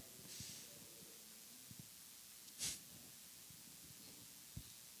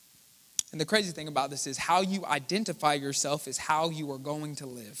 And the crazy thing about this is how you identify yourself is how you are going to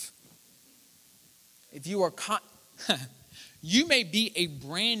live. If you are, you may be a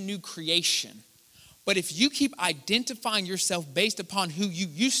brand new creation, but if you keep identifying yourself based upon who you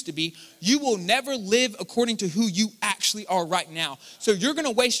used to be, you will never live according to who you actually are right now. So you're going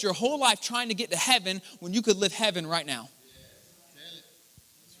to waste your whole life trying to get to heaven when you could live heaven right now.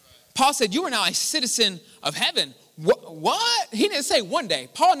 Paul said, you are now a citizen of heaven. What? He didn't say one day.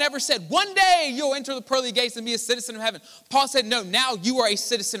 Paul never said, one day you'll enter the pearly gates and be a citizen of heaven. Paul said, no, now you are a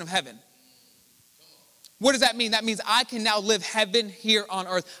citizen of heaven. What does that mean? That means I can now live heaven here on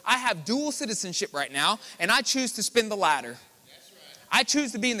earth. I have dual citizenship right now, and I choose to spin the ladder. I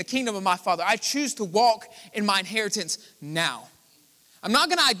choose to be in the kingdom of my Father. I choose to walk in my inheritance now. I'm not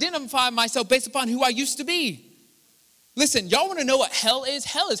going to identify myself based upon who I used to be. Listen, y'all want to know what hell is?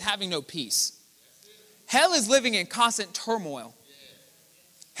 Hell is having no peace. Hell is living in constant turmoil.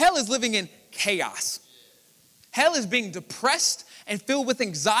 Hell is living in chaos. Hell is being depressed and filled with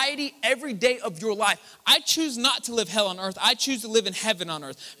anxiety every day of your life. I choose not to live hell on earth. I choose to live in heaven on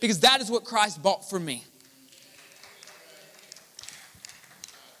earth because that is what Christ bought for me.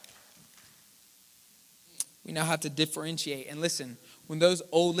 We now have to differentiate. And listen,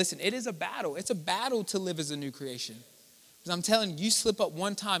 it is a battle. It's a battle to live as a new creation. Because I'm telling you, you slip up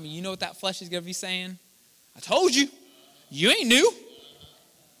one time and you know what that flesh is going to be saying? I told you, you ain't new.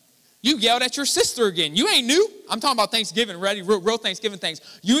 You yelled at your sister again. You ain't new. I'm talking about Thanksgiving, real Thanksgiving things.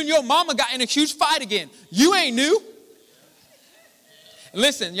 You and your mama got in a huge fight again. You ain't new.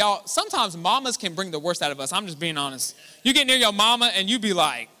 Listen, y'all, sometimes mamas can bring the worst out of us. I'm just being honest. You get near your mama and you be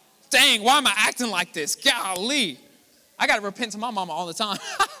like, dang, why am I acting like this? Golly. I got to repent to my mama all the time.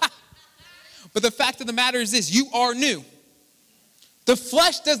 But the fact of the matter is this, you are new. The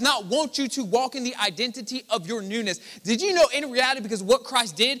flesh does not want you to walk in the identity of your newness. Did you know in reality, because of what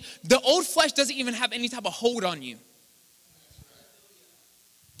Christ did, the old flesh doesn't even have any type of hold on you.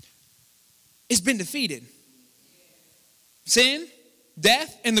 It's been defeated. Sin,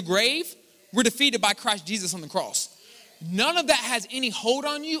 death, and the grave were defeated by Christ Jesus on the cross. None of that has any hold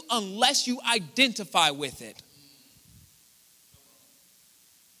on you unless you identify with it.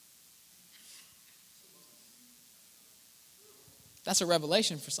 That's a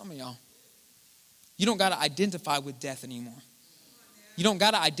revelation for some of y'all. You don't got to identify with death anymore. You don't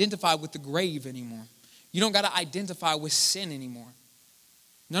got to identify with the grave anymore. You don't got to identify with sin anymore.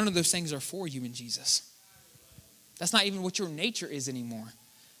 None of those things are for you in Jesus. That's not even what your nature is anymore.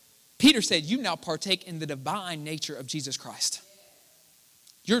 Peter said, you now partake in the divine nature of Jesus Christ.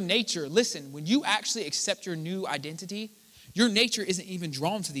 Your nature, listen, when you actually accept your new identity, your nature isn't even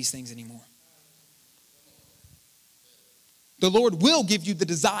drawn to these things anymore. The Lord will give you the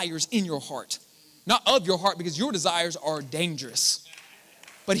desires in your heart. Not of your heart, because your desires are dangerous.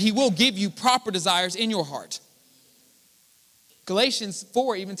 But he will give you proper desires in your heart. Galatians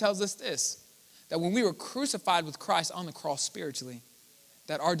 4 even tells us this, that when we were crucified with Christ on the cross spiritually,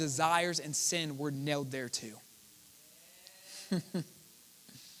 that our desires and sin were nailed there too.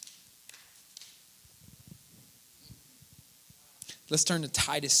 Let's turn to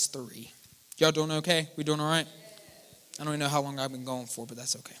Titus 3. Y'all doing okay? We doing all right? I don't even know how long I've been going for, but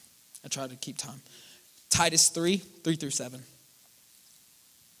that's okay. I try to keep time. Titus 3 through 7.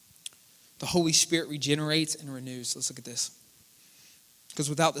 The Holy Spirit regenerates and renews. Let's look at this. Because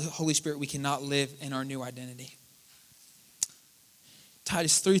without the Holy Spirit, we cannot live in our new identity.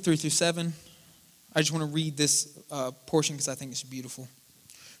 Titus 3 through 7. I just want to read this portion because I think it's beautiful.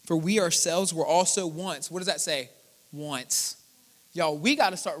 For we ourselves were also once. What does that say? Once. Y'all, we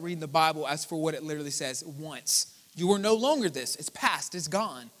got to start reading the Bible as for what it literally says. Once. You are no longer this. It's past. It's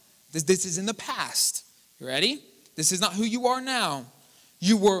gone. This is in the past. You ready? This is not who you are now.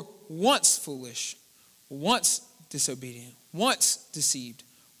 You were once foolish, once disobedient, once deceived.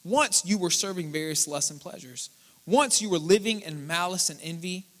 Once you were serving various lusts and pleasures. Once you were living in malice and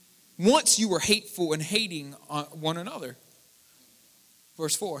envy. Once you were hateful and hating one another.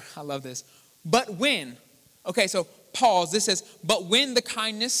 Verse 4, I love this. But when, okay, so pause. This says, but when the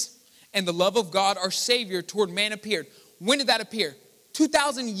kindness and the love of God, our Savior, toward man appeared. When did that appear?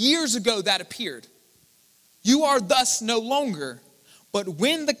 2,000 years ago that appeared. You are thus no longer. But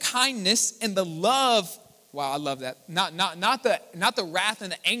when the kindness and the love, wow, I love that. Not the wrath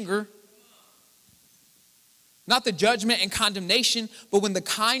and the anger. Not the judgment and condemnation. But when the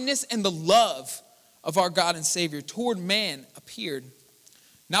kindness and the love of our God and Savior toward man appeared.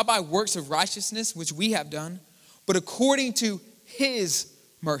 Not by works of righteousness, which we have done, but according to his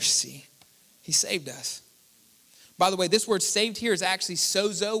mercy, he saved us. By the way, this word saved here is actually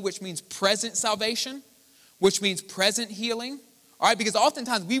sozo, which means present salvation, which means present healing, All right, because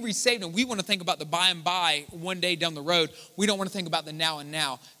oftentimes we read saved and we want to think about the by and by one day down the road. We don't want to think about the now and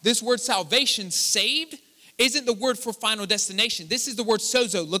now. This word salvation, saved, isn't the word for final destination. This is the word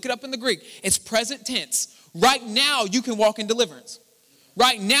sozo. Look it up in the Greek. It's present tense. Right now you can walk in deliverance.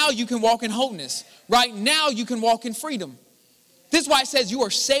 Right now you can walk in wholeness. Right now you can walk in freedom. This is why it says you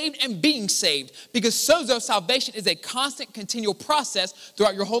are saved and being saved. Because sozo, salvation, is a constant, continual process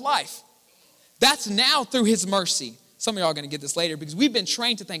throughout your whole life. That's now through his mercy. Some of y'all are going to get this later because we've been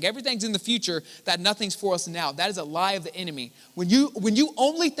trained to think everything's in the future, that nothing's for us now. That is a lie of the enemy. When you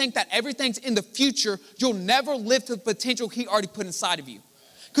only think that everything's in the future, you'll never live to the potential he already put inside of you.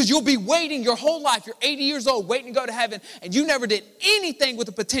 Because you'll be waiting your whole life. You're 80 years old waiting to go to heaven, and you never did anything with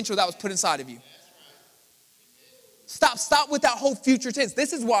the potential that was put inside of you. Stop with that whole future tense.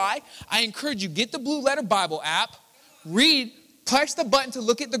 This is why I encourage you, get the Blue Letter Bible app, read, push the button to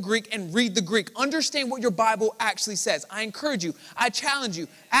look at the Greek and read the Greek. Understand what your Bible actually says. I encourage you, I challenge you,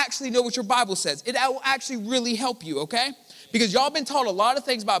 actually know what your Bible says. It will actually really help you, okay? Because y'all been taught a lot of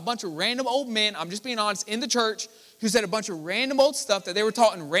things by a bunch of random old men, I'm just being honest, in the church, who said a bunch of random old stuff that they were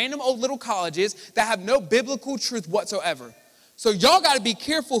taught in random old little colleges that have no biblical truth whatsoever. So y'all got to be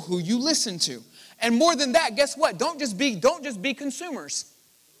careful who you listen to. And more than that, guess what? Don't just be consumers.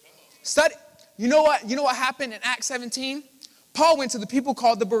 Study. You know what happened in Acts 17? Paul went to the people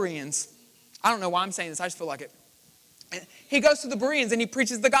called the Bereans. I don't know why I'm saying this. I just feel like it. He goes to the Bereans and he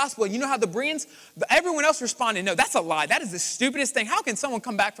preaches the gospel. You know how the Bereans, everyone else responded, no, that's a lie. That is the stupidest thing. How can someone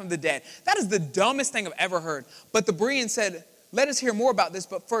come back from the dead? That is the dumbest thing I've ever heard. But the Bereans said, let us hear more about this,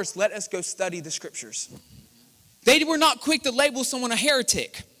 but first let us go study the scriptures. They were not quick to label someone a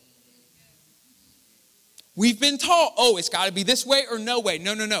heretic. We've been taught, it's got to be this way or no way.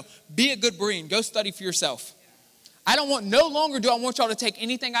 No. Be a good Berean. Go study for yourself. No longer do I want y'all to take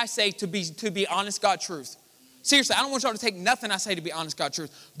anything I say to be honest God truth. Seriously, I don't want y'all to take nothing I say to be honest God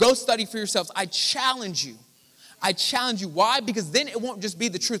truth. Go study for yourselves. I challenge you. Why? Because then it won't just be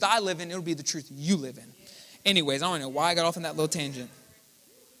the truth I live in, it'll be the truth you live in. Anyways, I don't know why I got off on that little tangent.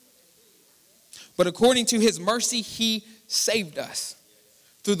 But according to his mercy, he saved us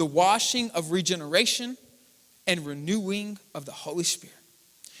through the washing of regeneration and renewing of the Holy Spirit,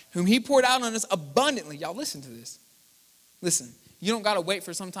 whom he poured out on us abundantly. Y'all listen to this. Listen, you don't got to wait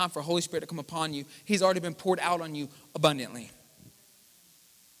for some time for Holy Spirit to come upon you. He's already been poured out on you abundantly.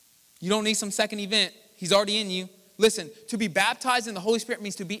 You don't need some second event. He's already in you. Listen, to be baptized in the Holy Spirit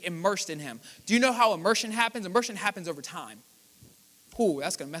means to be immersed in him. Do you know how immersion happens? Immersion happens over time. Ooh,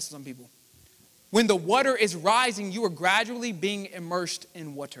 that's going to mess with some people. When the water is rising, you are gradually being immersed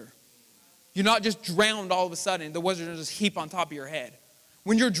in water. You're not just drowned all of a sudden. The water doesn't just heap on top of your head.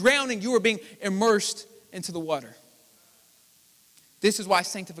 When you're drowning, you are being immersed into the water. This is why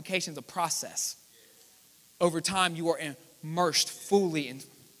sanctification is a process. Over time, you are immersed fully in.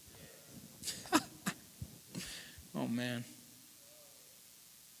 Oh, man.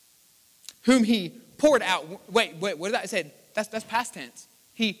 Whom he poured out. Wait, what did I say? That's past tense.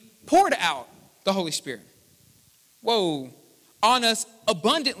 He poured out the Holy Spirit. Whoa. On us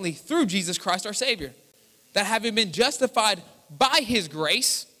abundantly through Jesus Christ our Savior. That having been justified by his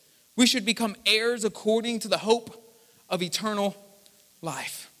grace, we should become heirs according to the hope of eternal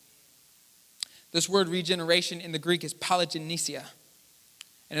life. This word regeneration in the Greek is palingenesia.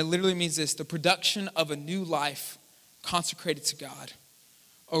 And it literally means this: the production of a new life consecrated to God.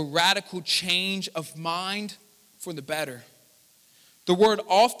 A radical change of mind for the better. The word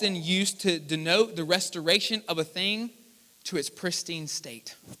often used to denote the restoration of a thing to its pristine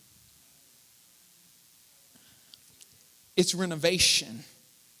state. It's renovation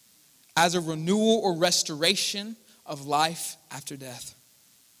as a renewal or restoration of life after death.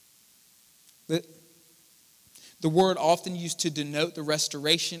 The word often used to denote the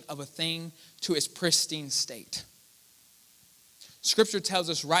restoration of a thing to its pristine state. Scripture tells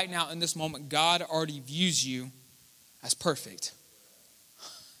us right now in this moment, God already views you as perfect.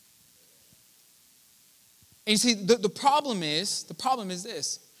 And you see, the problem is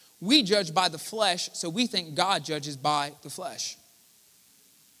this. We judge by the flesh, so we think God judges by the flesh.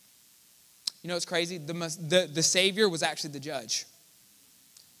 You know what's crazy? The Savior was actually the judge.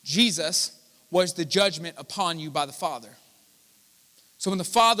 Jesus was the judgment upon you by the Father. So when the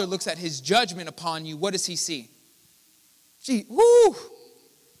Father looks at his judgment upon you, what does he see?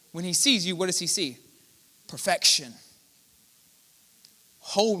 When he sees you, what does he see? Perfection.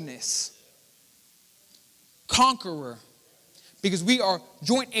 Wholeness. Conqueror. Because we are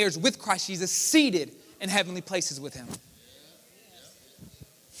joint heirs with Christ Jesus, seated in heavenly places with him.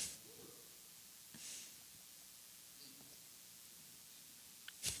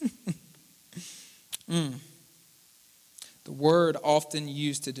 The word often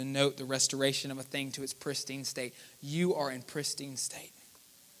used to denote the restoration of a thing to its pristine state. You are in pristine state.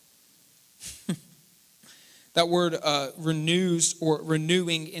 That word renews or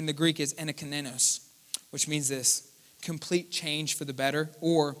renewing in the Greek is anakinenos, which means this: complete change for the better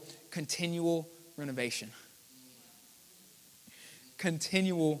or continual renovation.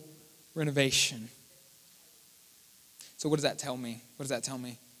 Continual renovation. So what does that tell me? What does that tell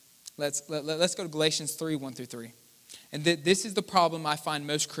me? Let's go to Galatians 3, 1 through 3. And this is the problem I find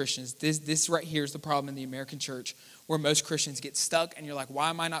most Christians. This right here is the problem in the American church, where most Christians get stuck and you're like, why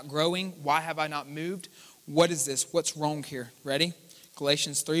am I not growing? Why have I not moved? What is this? What's wrong here? Ready?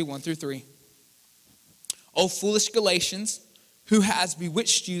 Galatians 3, 1 through 3. O foolish Galatians, who has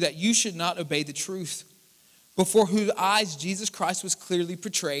bewitched you that you should not obey the truth, before whose eyes Jesus Christ was clearly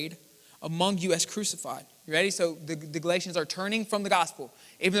portrayed among you as crucified. You ready? So the Galatians are turning from the gospel.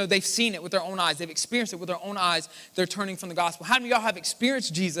 Even though they've seen it with their own eyes, they've experienced it with their own eyes, they're turning from the gospel. How many of y'all have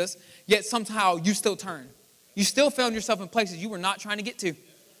experienced Jesus, yet somehow you still turn? You still found yourself in places you were not trying to get to.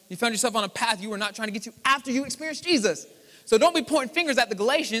 You found yourself on a path you were not trying to get to after you experienced Jesus. So don't be pointing fingers at the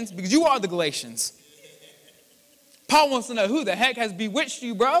Galatians, because you are the Galatians. Paul wants to know, who the heck has bewitched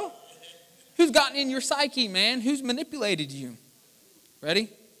you, bro? Who's gotten in your psyche, man? Who's manipulated you? Ready?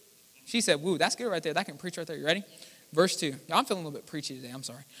 She said, woo, that's good right there. That can preach right there. You ready? Verse 2. Y'all, I'm feeling a little bit preachy today. I'm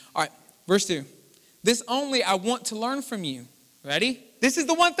sorry. All right. Verse 2. This only I want to learn from you. Ready? This is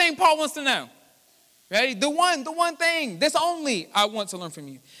the one thing Paul wants to know. Ready? The one thing. This only I want to learn from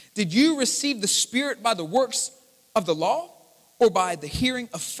you. Did you receive the Spirit by the works of the law or by the hearing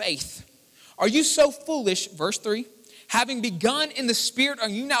of faith? Are you so foolish? Verse 3. Having begun in the Spirit, are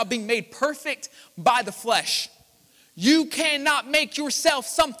you now being made perfect by the flesh? You cannot make yourself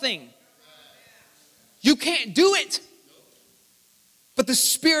something. You can't do it. But the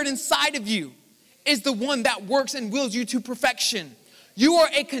Spirit inside of you is the one that works and wills you to perfection. You are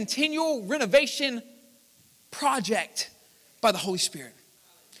a continual renovation project by the Holy Spirit.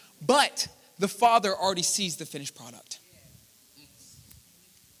 But the Father already sees the finished product.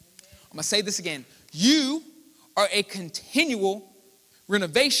 I'm going to say this again. You are a continual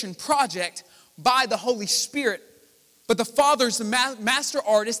renovation project by the Holy Spirit. But the Father's the master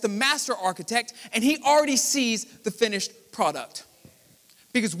artist, the master architect, and He already sees the finished product.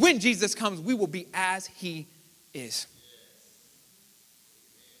 Because when Jesus comes, we will be as He is.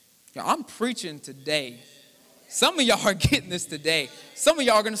 Yeah, I'm preaching today. Some of y'all are getting this today. Some of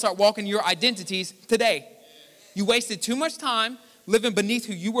y'all are going to start walking your identities today. You wasted too much time living beneath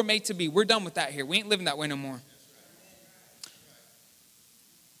who you were made to be. We're done with that here. We ain't living that way no more.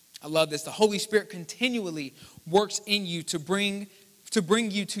 I love this. The Holy Spirit continually works in you to bring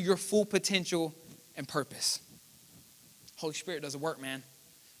you to your full potential and purpose. Holy Spirit does the work, man.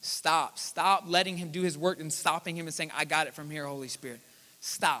 Stop letting Him do His work and stopping Him and saying, I got it from here, Holy Spirit.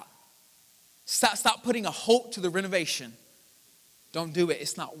 Stop putting a halt to the renovation. Don't do it.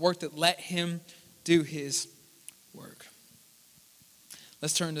 It's not worth it. Let Him do His work.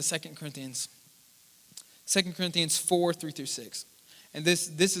 Let's turn to 2 Corinthians. 2 Corinthians 4, 3 through 6. And this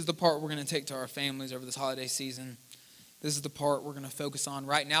is the part we're going to take to our families over this holiday season. This is the part we're going to focus on.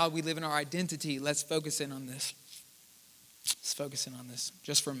 Right now, we live in our identity. Let's focus in on this. Let's focus in on this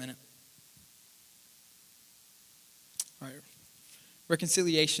just for a minute. All right.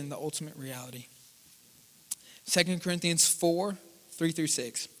 Reconciliation, the ultimate reality. 2 Corinthians 4, 3 through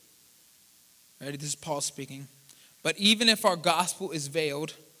 6. Ready? This is Paul speaking. But even if our gospel is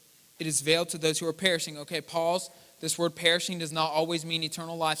veiled, it is veiled to those who are perishing. Okay, this word perishing does not always mean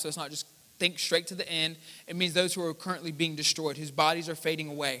eternal life, so it's not just think straight to the end. It means those who are currently being destroyed, whose bodies are fading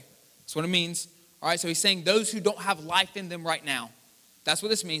away. That's what it means. All right, so he's saying those who don't have life in them right now. That's what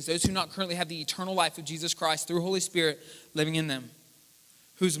this means. Those who not currently have the eternal life of Jesus Christ through Holy Spirit living in them.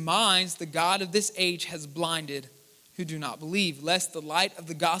 Whose minds the God of this age has blinded, who do not believe, lest the light of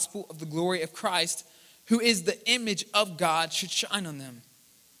the gospel of the glory of Christ, who is the image of God, should shine on them.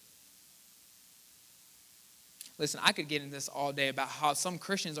 Listen, I could get into this all day about how some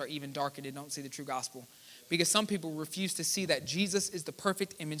Christians are even dark and they don't see the true gospel. Because some people refuse to see that Jesus is the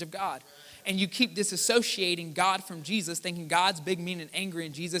perfect image of God. And you keep disassociating God from Jesus, thinking God's big, mean, and angry,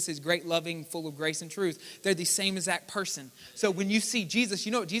 and Jesus is great, loving, full of grace and truth. They're the same exact person. So when you see Jesus,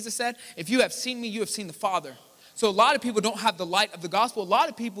 you know what Jesus said? If you have seen me, you have seen the Father. So a lot of people don't have the light of the gospel. A lot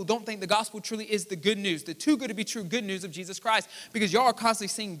of people don't think the gospel truly is the good news, the too good to be true good news of Jesus Christ. Because y'all are constantly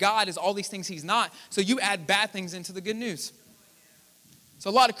seeing God as all these things He's not. So you add bad things into the good news. So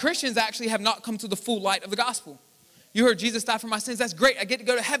a lot of Christians actually have not come to the full light of the gospel. You heard Jesus die for my sins. That's great. I get to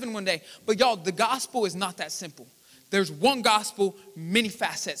go to heaven one day. But y'all, the gospel is not that simple. There's one gospel, many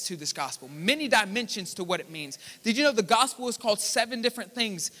facets to this gospel, many dimensions to what it means. Did you know the gospel is called 7 different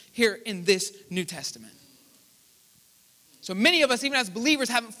things here in this New Testament? So many of us, even as believers,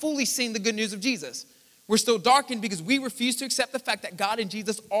 haven't fully seen the good news of Jesus. We're still darkened because we refuse to accept the fact that God and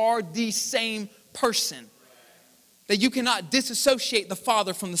Jesus are the same person. That you cannot disassociate the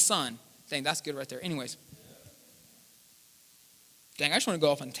Father from the Son. Dang, that's good right there. Anyways. Dang, I just want to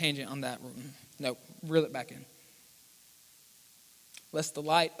go off on a tangent on that. No, reel it back in. Lest the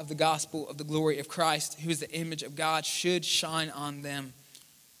light of the gospel of the glory of Christ, who is the image of God, should shine on them.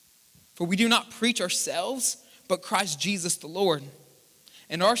 For we do not preach ourselves, but Christ Jesus the Lord,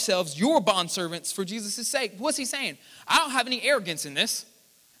 and ourselves your bondservants for Jesus' sake. What's he saying? I don't have any arrogance in this.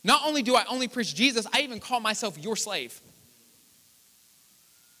 Not only do I only preach Jesus, I even call myself your slave.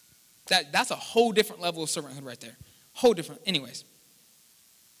 That's a whole different level of servanthood right there. Whole different. Anyways.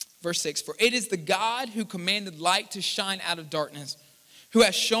 Verse 6, for it is the God who commanded light to shine out of darkness, who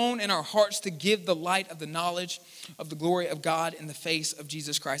has shown in our hearts to give the light of the knowledge of the glory of God in the face of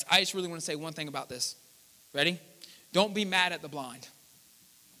Jesus Christ. I just really want to say one thing about this. Ready? Don't be mad at the blind.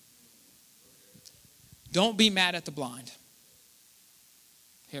 Don't be mad at the blind.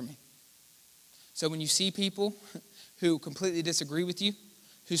 Hear me. So when you see people who completely disagree with you,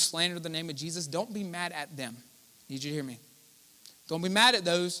 who slander the name of Jesus, don't be mad at them. I need you to hear me. Don't be mad at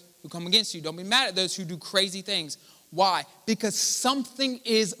those who come against you. Don't be mad at those who do crazy things. Why? Because something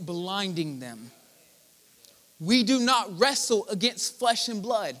is blinding them. We do not wrestle against flesh and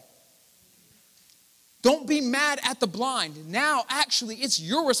blood. Don't be mad at the blind. Now, actually, it's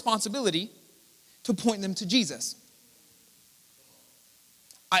your responsibility to point them to Jesus.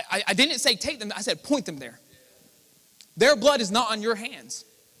 I didn't say take them. I said point them there. Their blood is not on your hands.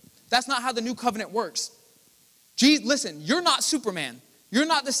 That's not how the new covenant works. Listen, you're not Superman. You're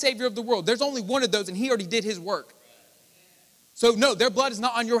not the savior of the world. There's only one of those, and he already did his work. So no, their blood is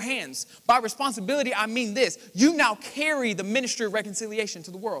not on your hands. By responsibility, I mean this. You now carry the ministry of reconciliation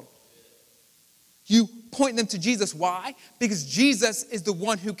to the world. You point them to Jesus. Why? Because Jesus is the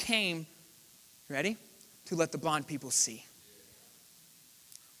one who came, ready, to let the blind people see.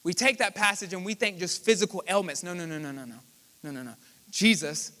 We take that passage and we think just physical ailments. No.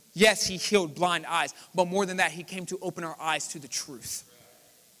 Jesus, yes, he healed blind eyes, but more than that, he came to open our eyes to the truth.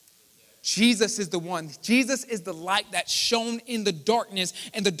 Jesus is the one. Jesus is the light that shone in the darkness,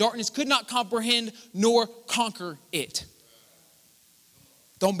 and the darkness could not comprehend nor conquer it.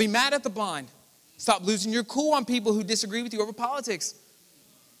 Don't be mad at the blind. Stop losing your cool on people who disagree with you over politics.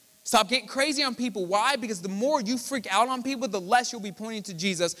 Stop getting crazy on people. Why? Because the more you freak out on people, the less you'll be pointing to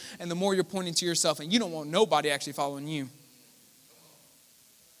Jesus, and the more you're pointing to yourself, and you don't want nobody actually following you.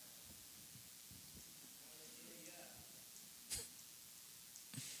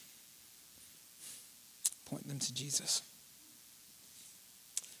 Point them to Jesus.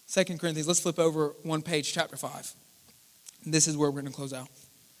 2 Corinthians, let's flip over one page, chapter 5. This is where we're going to close out.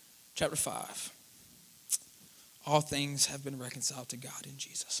 Chapter 5. All things have been reconciled to God in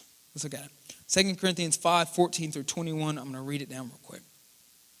Jesus. Let's look at it. 2 Corinthians 5, 14 through 21. I'm going to read it down real quick.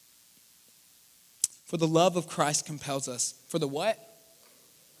 For the love of Christ compels us. For the what?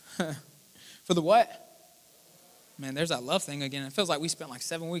 For the what? Man, there's that love thing again. It feels like we spent like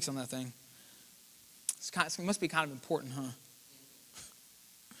 7 weeks on that thing. It must be kind of important, huh?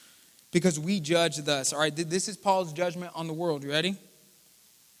 Because we judge thus. All right, this is Paul's judgment on the world. You ready?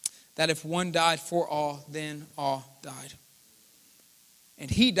 That if one died for all, then all died. And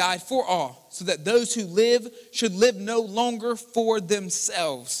he died for all, so that those who live should live no longer for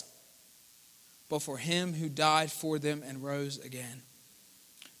themselves, but for him who died for them and rose again.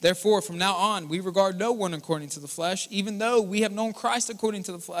 Therefore, from now on, we regard no one according to the flesh, even though we have known Christ according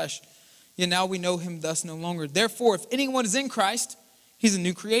to the flesh. Yet now we know him thus no longer. Therefore, if anyone is in Christ, he's a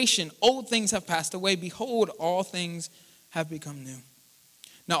new creation. Old things have passed away. Behold, all things have become new.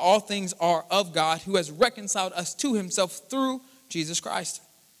 Now all things are of God, who has reconciled us to himself through Jesus Christ,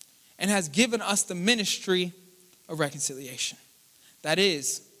 and has given us the ministry of reconciliation. That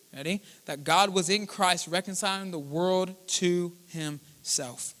is, ready? That God was in Christ reconciling the world to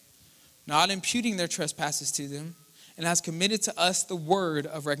himself, not imputing their trespasses to them, and has committed to us the word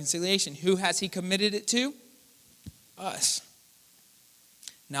of reconciliation. Who has he committed it to? Us.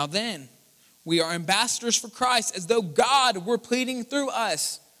 Now then, we are ambassadors for Christ, as though God were pleading through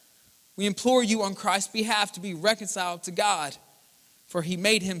us. We implore you on Christ's behalf to be reconciled to God. For he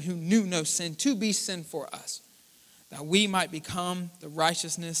made him who knew no sin to be sin for us, that we might become the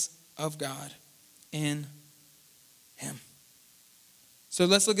righteousness of God in him. So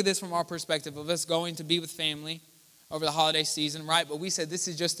let's look at this from our perspective of us going to be with family, over the holiday season, right? But we said this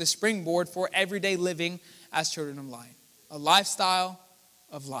is just the springboard for everyday living as children of light. A lifestyle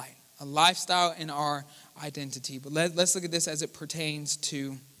of light. A lifestyle in our identity. But let's look at this as it pertains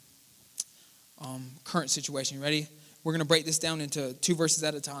to current situation. You ready? We're going to break this down into 2 verses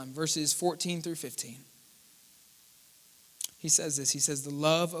at a time. Verses 14 through 15. He says this. He says, the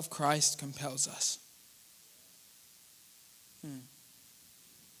love of Christ compels us.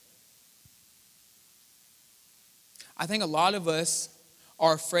 I think a lot of us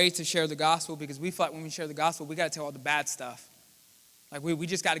are afraid to share the gospel because we feel like when we share the gospel, we got to tell all the bad stuff. Like we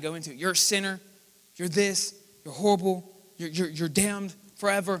just got to go into it. You're a sinner. You're this. You're horrible. You're damned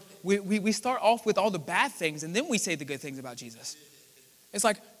forever. We start off with all the bad things, and then we say the good things about Jesus. It's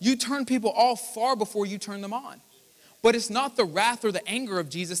like you turn people off far before you turn them on. But it's not the wrath or the anger of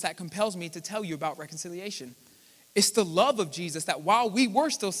Jesus that compels me to tell you about reconciliation. It's the love of Jesus that while we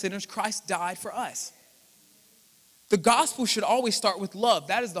were still sinners, Christ died for us. The gospel should always start with love.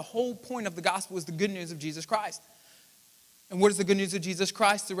 That is the whole point of the gospel, is the good news of Jesus Christ. And what is the good news of Jesus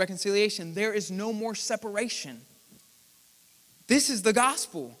Christ? The reconciliation. There is no more separation. This is the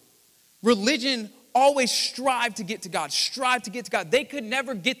gospel. Religion always strive to get to God. Strive to get to God. They could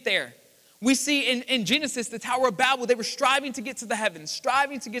never get there. We see in Genesis, the Tower of Babel, they were striving to get to the heavens,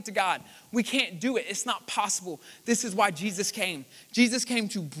 striving to get to God. We can't do it. It's not possible. This is why Jesus came. Jesus came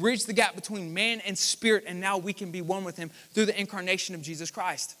to bridge the gap between man and spirit, and now we can be one with him through the incarnation of Jesus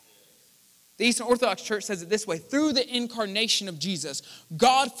Christ. The Eastern Orthodox Church says it this way: through the incarnation of Jesus,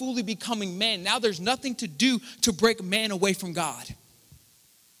 God fully becoming man, now there's nothing to do to break man away from God.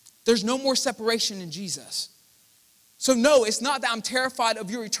 There's no more separation in Jesus. So no, it's not that I'm terrified of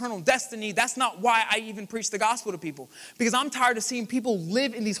your eternal destiny. That's not why I even preach the gospel to people. Because I'm tired of seeing people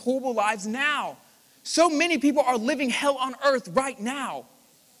live in these horrible lives now. So many people are living hell on earth right now.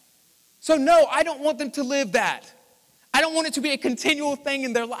 So no, I don't want them to live that. I don't want it to be a continual thing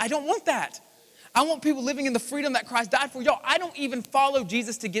in their life. I don't want that. I want people living in the freedom that Christ died for. Y'all, I don't even follow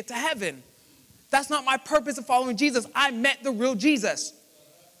Jesus to get to heaven. That's not my purpose of following Jesus. I met the real Jesus.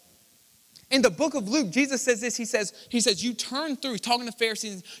 In the book of Luke, Jesus says this. He says, you turn through, talking to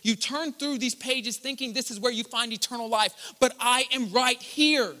Pharisees, you turn through these pages thinking this is where you find eternal life. But I am right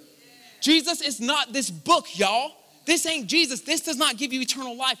here. Jesus is not this book, y'all. This ain't Jesus. This does not give you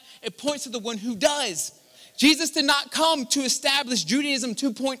eternal life. It points to the one who does. Jesus did not come to establish Judaism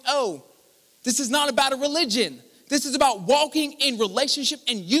 2.0. This is not about a religion. This is about walking in relationship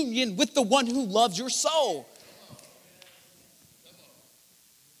and union with the one who loves your soul.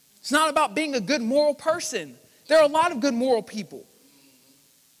 It's not about being a good moral person. There are a lot of good moral people.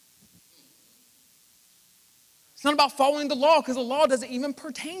 It's not about following the law, because the law doesn't even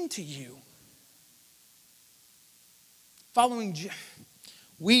pertain to you.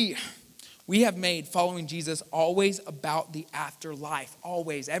 We have made following Jesus always about the afterlife.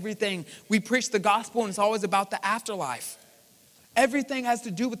 Always. Everything. We preach the gospel and it's always about the afterlife. Everything has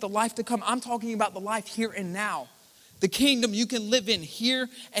to do with the life to come. I'm talking about the life here and now. The kingdom you can live in here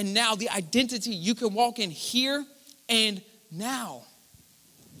and now. The identity you can walk in here and now.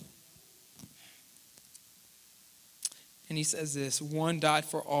 And he says this: one died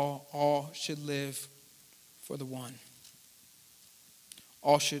for all should live for the one.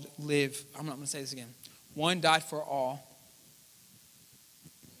 All should live. I'm not going to say this again. One died for all.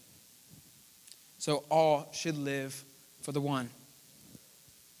 So all should live for the one.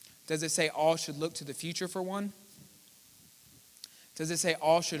 Does it say all should look to the future for one? Does it say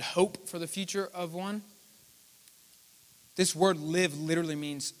all should hope for the future of one? This word live literally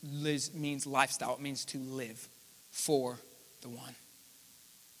means lifestyle. It means to live for the one.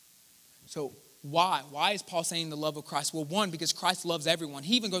 So why? Why is Paul saying the love of Christ? Well, one, because Christ loves everyone.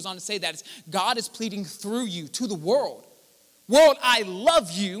 He even goes on to say that God is pleading through you to the world. World, I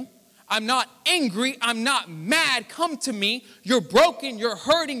love you. I'm not angry. I'm not mad. Come to me. You're broken. You're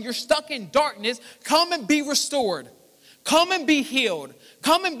hurting. You're stuck in darkness. Come and be restored. Come and be healed.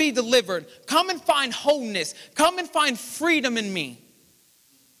 Come and be delivered. Come and find wholeness. Come and find freedom in me.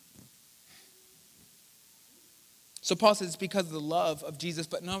 So Paul says it's because of the love of Jesus.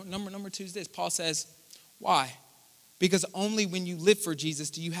 But number two is this. Paul says, why? Because only when you live for Jesus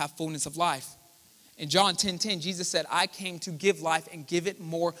do you have fullness of life. In John 10:10, Jesus said, I came to give life and give it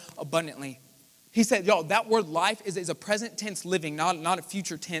more abundantly. He said, y'all, that word life is a present tense living, not a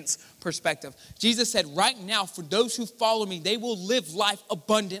future tense perspective. Jesus said, right now, for those who follow me, they will live life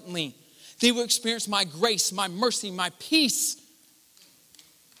abundantly. They will experience my grace, my mercy, my peace,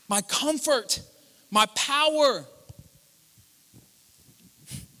 my comfort, my power.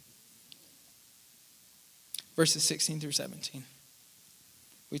 Verses 16 through 17.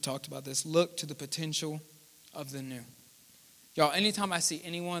 We talked about this. Look to the potential of the new. Y'all, anytime I see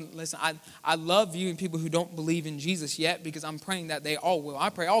anyone, listen, I love viewing people who don't believe in Jesus yet because I'm praying that they all will. I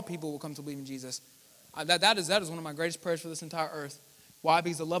pray all people will come to believe in Jesus. That is one of my greatest prayers for this entire earth. Why?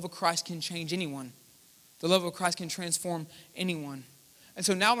 Because the love of Christ can change anyone. The love of Christ can transform anyone. And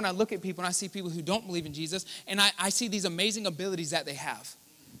so now when I look at people and I see people who don't believe in Jesus, and I see these amazing abilities that they have,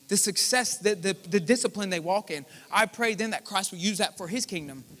 the success, the discipline they walk in, I pray then that Christ will use that for his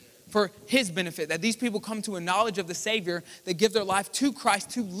kingdom, for his benefit, that these people come to a knowledge of the Savior, that give their life to Christ,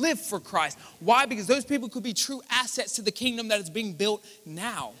 to live for Christ. Why? Because those people could be true assets to the kingdom that is being built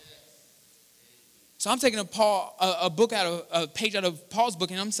now. So I'm taking a page out of Paul's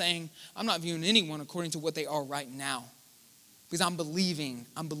book, and I'm saying, I'm not viewing anyone according to what they are right now. Because I'm believing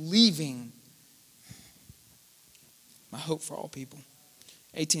my hope for all people.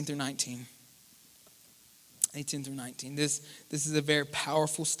 18 through 19. 18 through 19. This is a very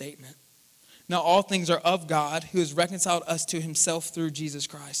powerful statement. Now all things are of God, who has reconciled us to himself through Jesus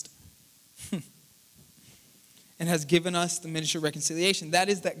Christ. And has given us the ministry of reconciliation. That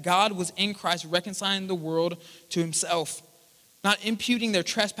is, that God was in Christ reconciling the world to himself, not imputing their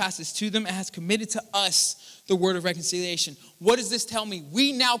trespasses to them, and has committed to us the word of reconciliation. What does this tell me?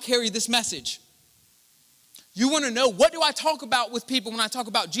 We now carry this message. You want to know, what do I talk about with people when I talk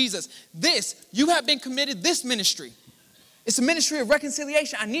about Jesus? This, you have been committed this ministry. It's a ministry of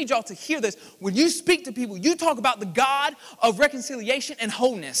reconciliation. I need y'all to hear this. When you speak to people, you talk about the God of reconciliation and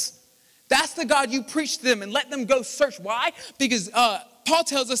wholeness. That's the God you preach to them and let them go search. Why? Because Paul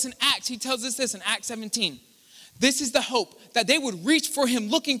tells us in Acts, he tells us this in Acts 17. This is the hope, that they would reach for him,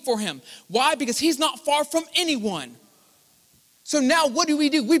 looking for him. Why? Because he's not far from anyone. So now what do?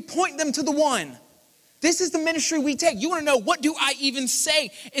 We point them to the one. This is the ministry we take. You want to know, what do I even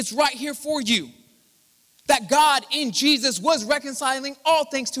say? It's right here for you. That God in Jesus was reconciling all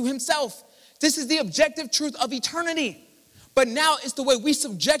things to himself. This is the objective truth of eternity. But now it's the way we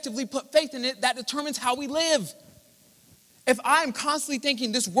subjectively put faith in it that determines how we live. If I'm constantly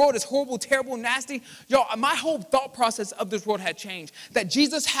thinking this world is horrible, terrible, nasty, y'all, my whole thought process of this world had changed. That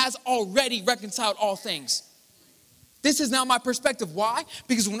Jesus has already reconciled all things. This is now my perspective. Why?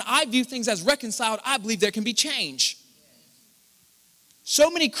 Because when I view things as reconciled, I believe there can be change.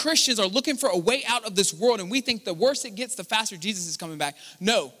 So many Christians are looking for a way out of this world, and we think the worse it gets, the faster Jesus is coming back.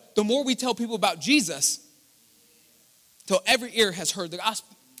 No, the more we tell people about Jesus, till every ear has heard the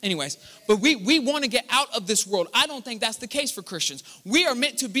gospel. Anyways, but we want to get out of this world. I don't think that's the case for Christians. We are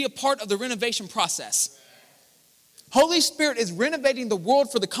meant to be a part of the renovation process. Holy Spirit is renovating the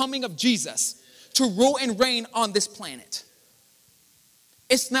world for the coming of Jesus to rule and reign on this planet.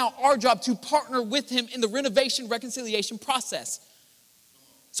 It's now our job to partner with him in the renovation, reconciliation process.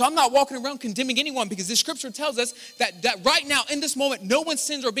 So I'm not walking around condemning anyone, because the scripture tells us that right now in this moment, no one's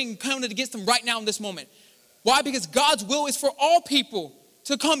sins are being counted against them right now in this moment. Why? Because God's will is for all people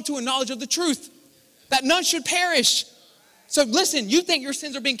to come to a knowledge of the truth, that none should perish. So listen, you think your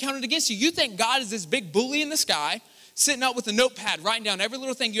sins are being counted against you. You think God is this big bully in the sky, sitting up with a notepad, writing down every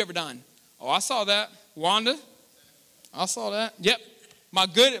little thing you ever done. Oh, I saw that. Wanda, I saw that. Yep, my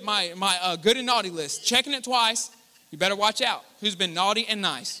good and naughty list. Checking it twice. You better watch out. Who's been naughty and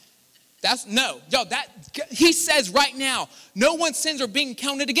nice? He says right now, no one's sins are being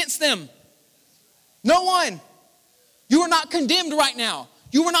counted against them. No one. You are not condemned right now.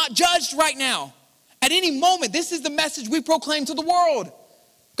 You are not judged right now. At any moment, this is the message we proclaim to the world.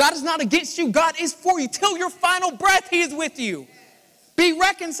 God is not against you. God is for you. Till your final breath, he is with you. Be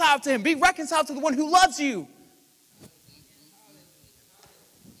reconciled to him. Be reconciled to the one who loves you.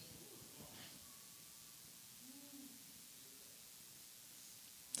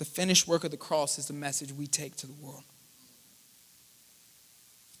 The finished work of the cross is the message we take to the world.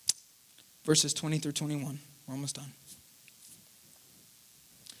 Verses 20 through 21. We're almost done.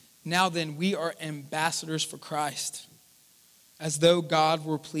 Now then, we are ambassadors for Christ, as though God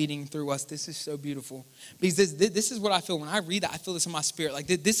were pleading through us. This is so beautiful. Because this is what I feel. When I read that, I feel this in my spirit. Like,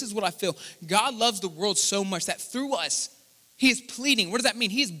 this is what I feel. God loves the world so much that through us, he is pleading. What does that mean?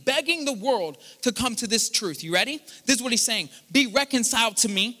 He is begging the world to come to this truth. You ready? This is what he's saying. Be reconciled to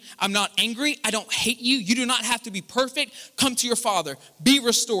me. I'm not angry. I don't hate you. You do not have to be perfect. Come to your Father. Be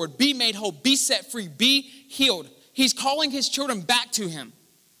restored. Be made whole. Be set free. Be healed. He's calling his children back to him.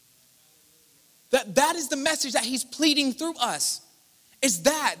 That is the message that he's pleading through us. Is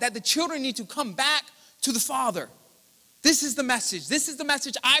that the children need to come back to the Father. This is the message. This is the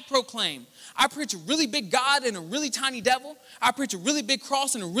message I proclaim. I preach a really big God and a really tiny devil. I preach a really big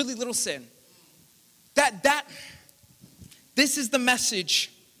cross and a really little sin. This is the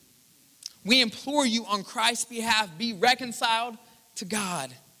message. We implore you on Christ's behalf, be reconciled to God.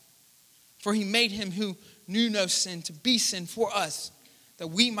 For he made him who knew no sin, to be sin for us, that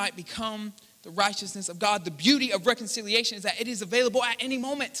we might become the righteousness of God. The beauty of reconciliation is that it is available at any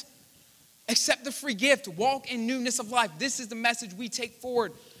moment. Accept the free gift. Walk in newness of life. This is the message we take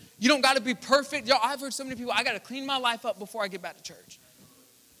forward. You don't got to be perfect. Y'all, I've heard so many people, I got to clean my life up before I get back to church.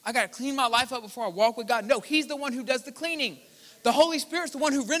 I got to clean my life up before I walk with God. No, he's the one who does the cleaning. The Holy Spirit's the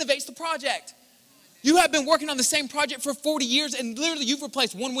one who renovates the project. You have been working on the same project for 40 years and literally you've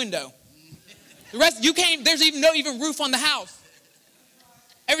replaced one window. The rest, you can't, there's no roof on the house.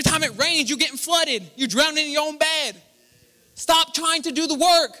 Every time it rains, you're getting flooded. You're drowning in your own bed. Stop trying to do the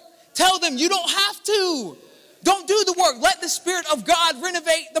work. Tell them you don't have to. Don't do the work. Let the Spirit of God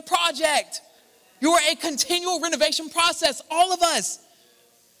renovate the project. You are a continual renovation process, all of us.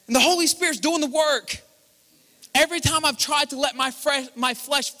 And the Holy Spirit's doing the work. Every time I've tried to let my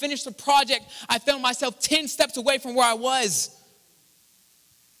flesh finish the project, I found myself 10 steps away from where I was.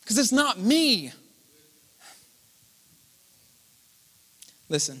 Because it's not me.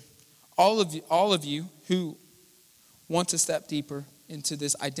 Listen, all of you who want to step deeper into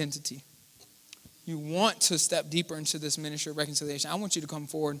this identity, you want to step deeper into this ministry of reconciliation, I want you to come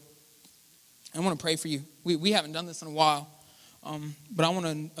forward. I want to pray for you. We haven't done this in a while, but I want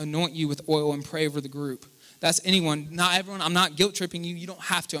to anoint you with oil and pray over the group. That's anyone, not everyone. I'm not guilt tripping you. You don't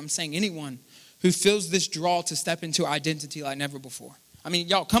have to. I'm saying anyone who feels this draw to step into identity like never before. I mean,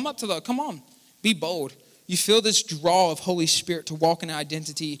 y'all, come on, be bold. You feel this draw of Holy Spirit to walk in an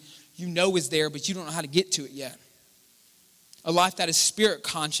identity you know is there, but you don't know how to get to it yet. A life that is spirit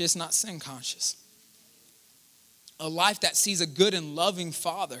conscious, not sin conscious. A life that sees a good and loving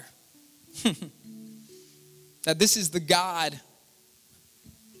Father. That this is the God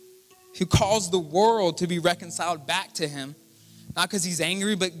who calls the world to be reconciled back to him. Not because he's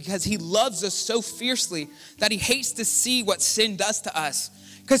angry, but because he loves us so fiercely that he hates to see what sin does to us.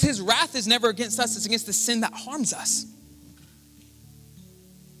 Because his wrath is never against us, it's against the sin that harms us.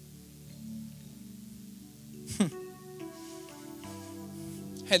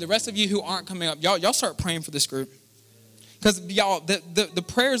 Hey, the rest of you who aren't coming up, y'all start praying for this group. Because y'all, the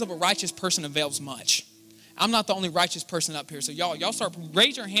prayers of a righteous person avails much. I'm not the only righteous person up here, so y'all start,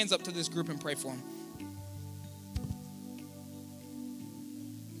 raise your hands up to this group and pray for them.